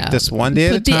 Let's take this one day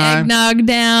at a time. Put the eggnog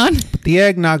down. Put the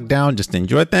eggnog down. Just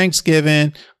enjoy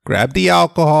Thanksgiving. Grab the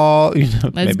alcohol.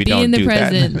 Let's maybe be don't in the do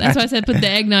present. that. That's why I said put the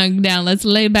eggnog down. Let's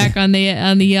lay back on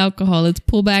the alcohol. Let's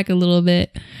pull back a little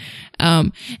bit.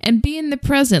 And be in the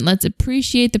present. Let's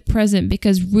appreciate the present,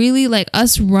 because really, like,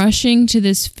 us rushing to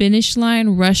this finish line,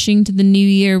 rushing to the new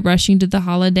year, rushing to the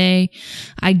holiday,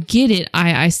 I get it.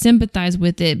 I sympathize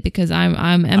with it, because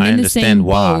I'm in the same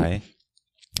boat.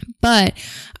 But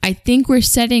I think we're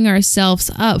setting ourselves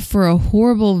up for a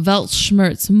horrible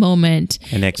Weltschmerz moment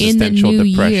An in the existential new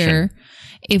depression. year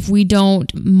if we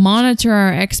don't monitor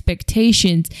our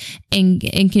expectations and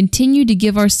continue to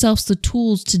give ourselves the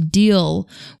tools to deal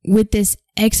with this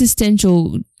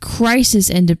existential crisis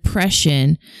and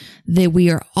depression that we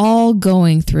are all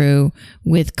going through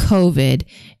with COVID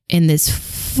in this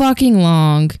fucking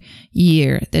long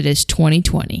year that is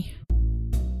 2020.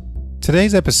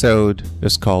 Today's episode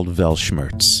is called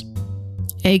Weltschmerz.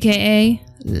 AKA,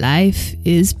 life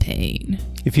is pain.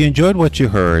 If you enjoyed what you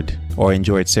heard or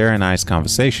enjoyed Sarah and I's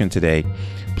conversation today,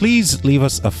 please leave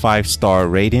us a 5-star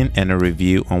rating and a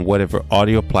review on whatever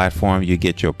audio platform you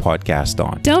get your podcast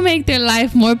on. Don't make their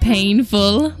life more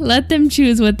painful. Let them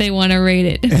choose what they want to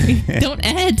rate it. Don't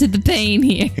add to the pain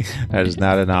here. That is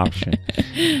not an option.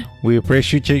 We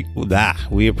appreciate you.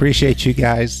 We appreciate you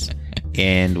guys,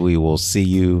 and we will see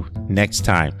you next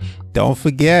time. Don't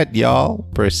forget, y'all,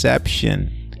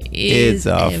 perception is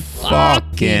a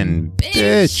fucking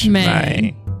bitch,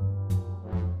 man.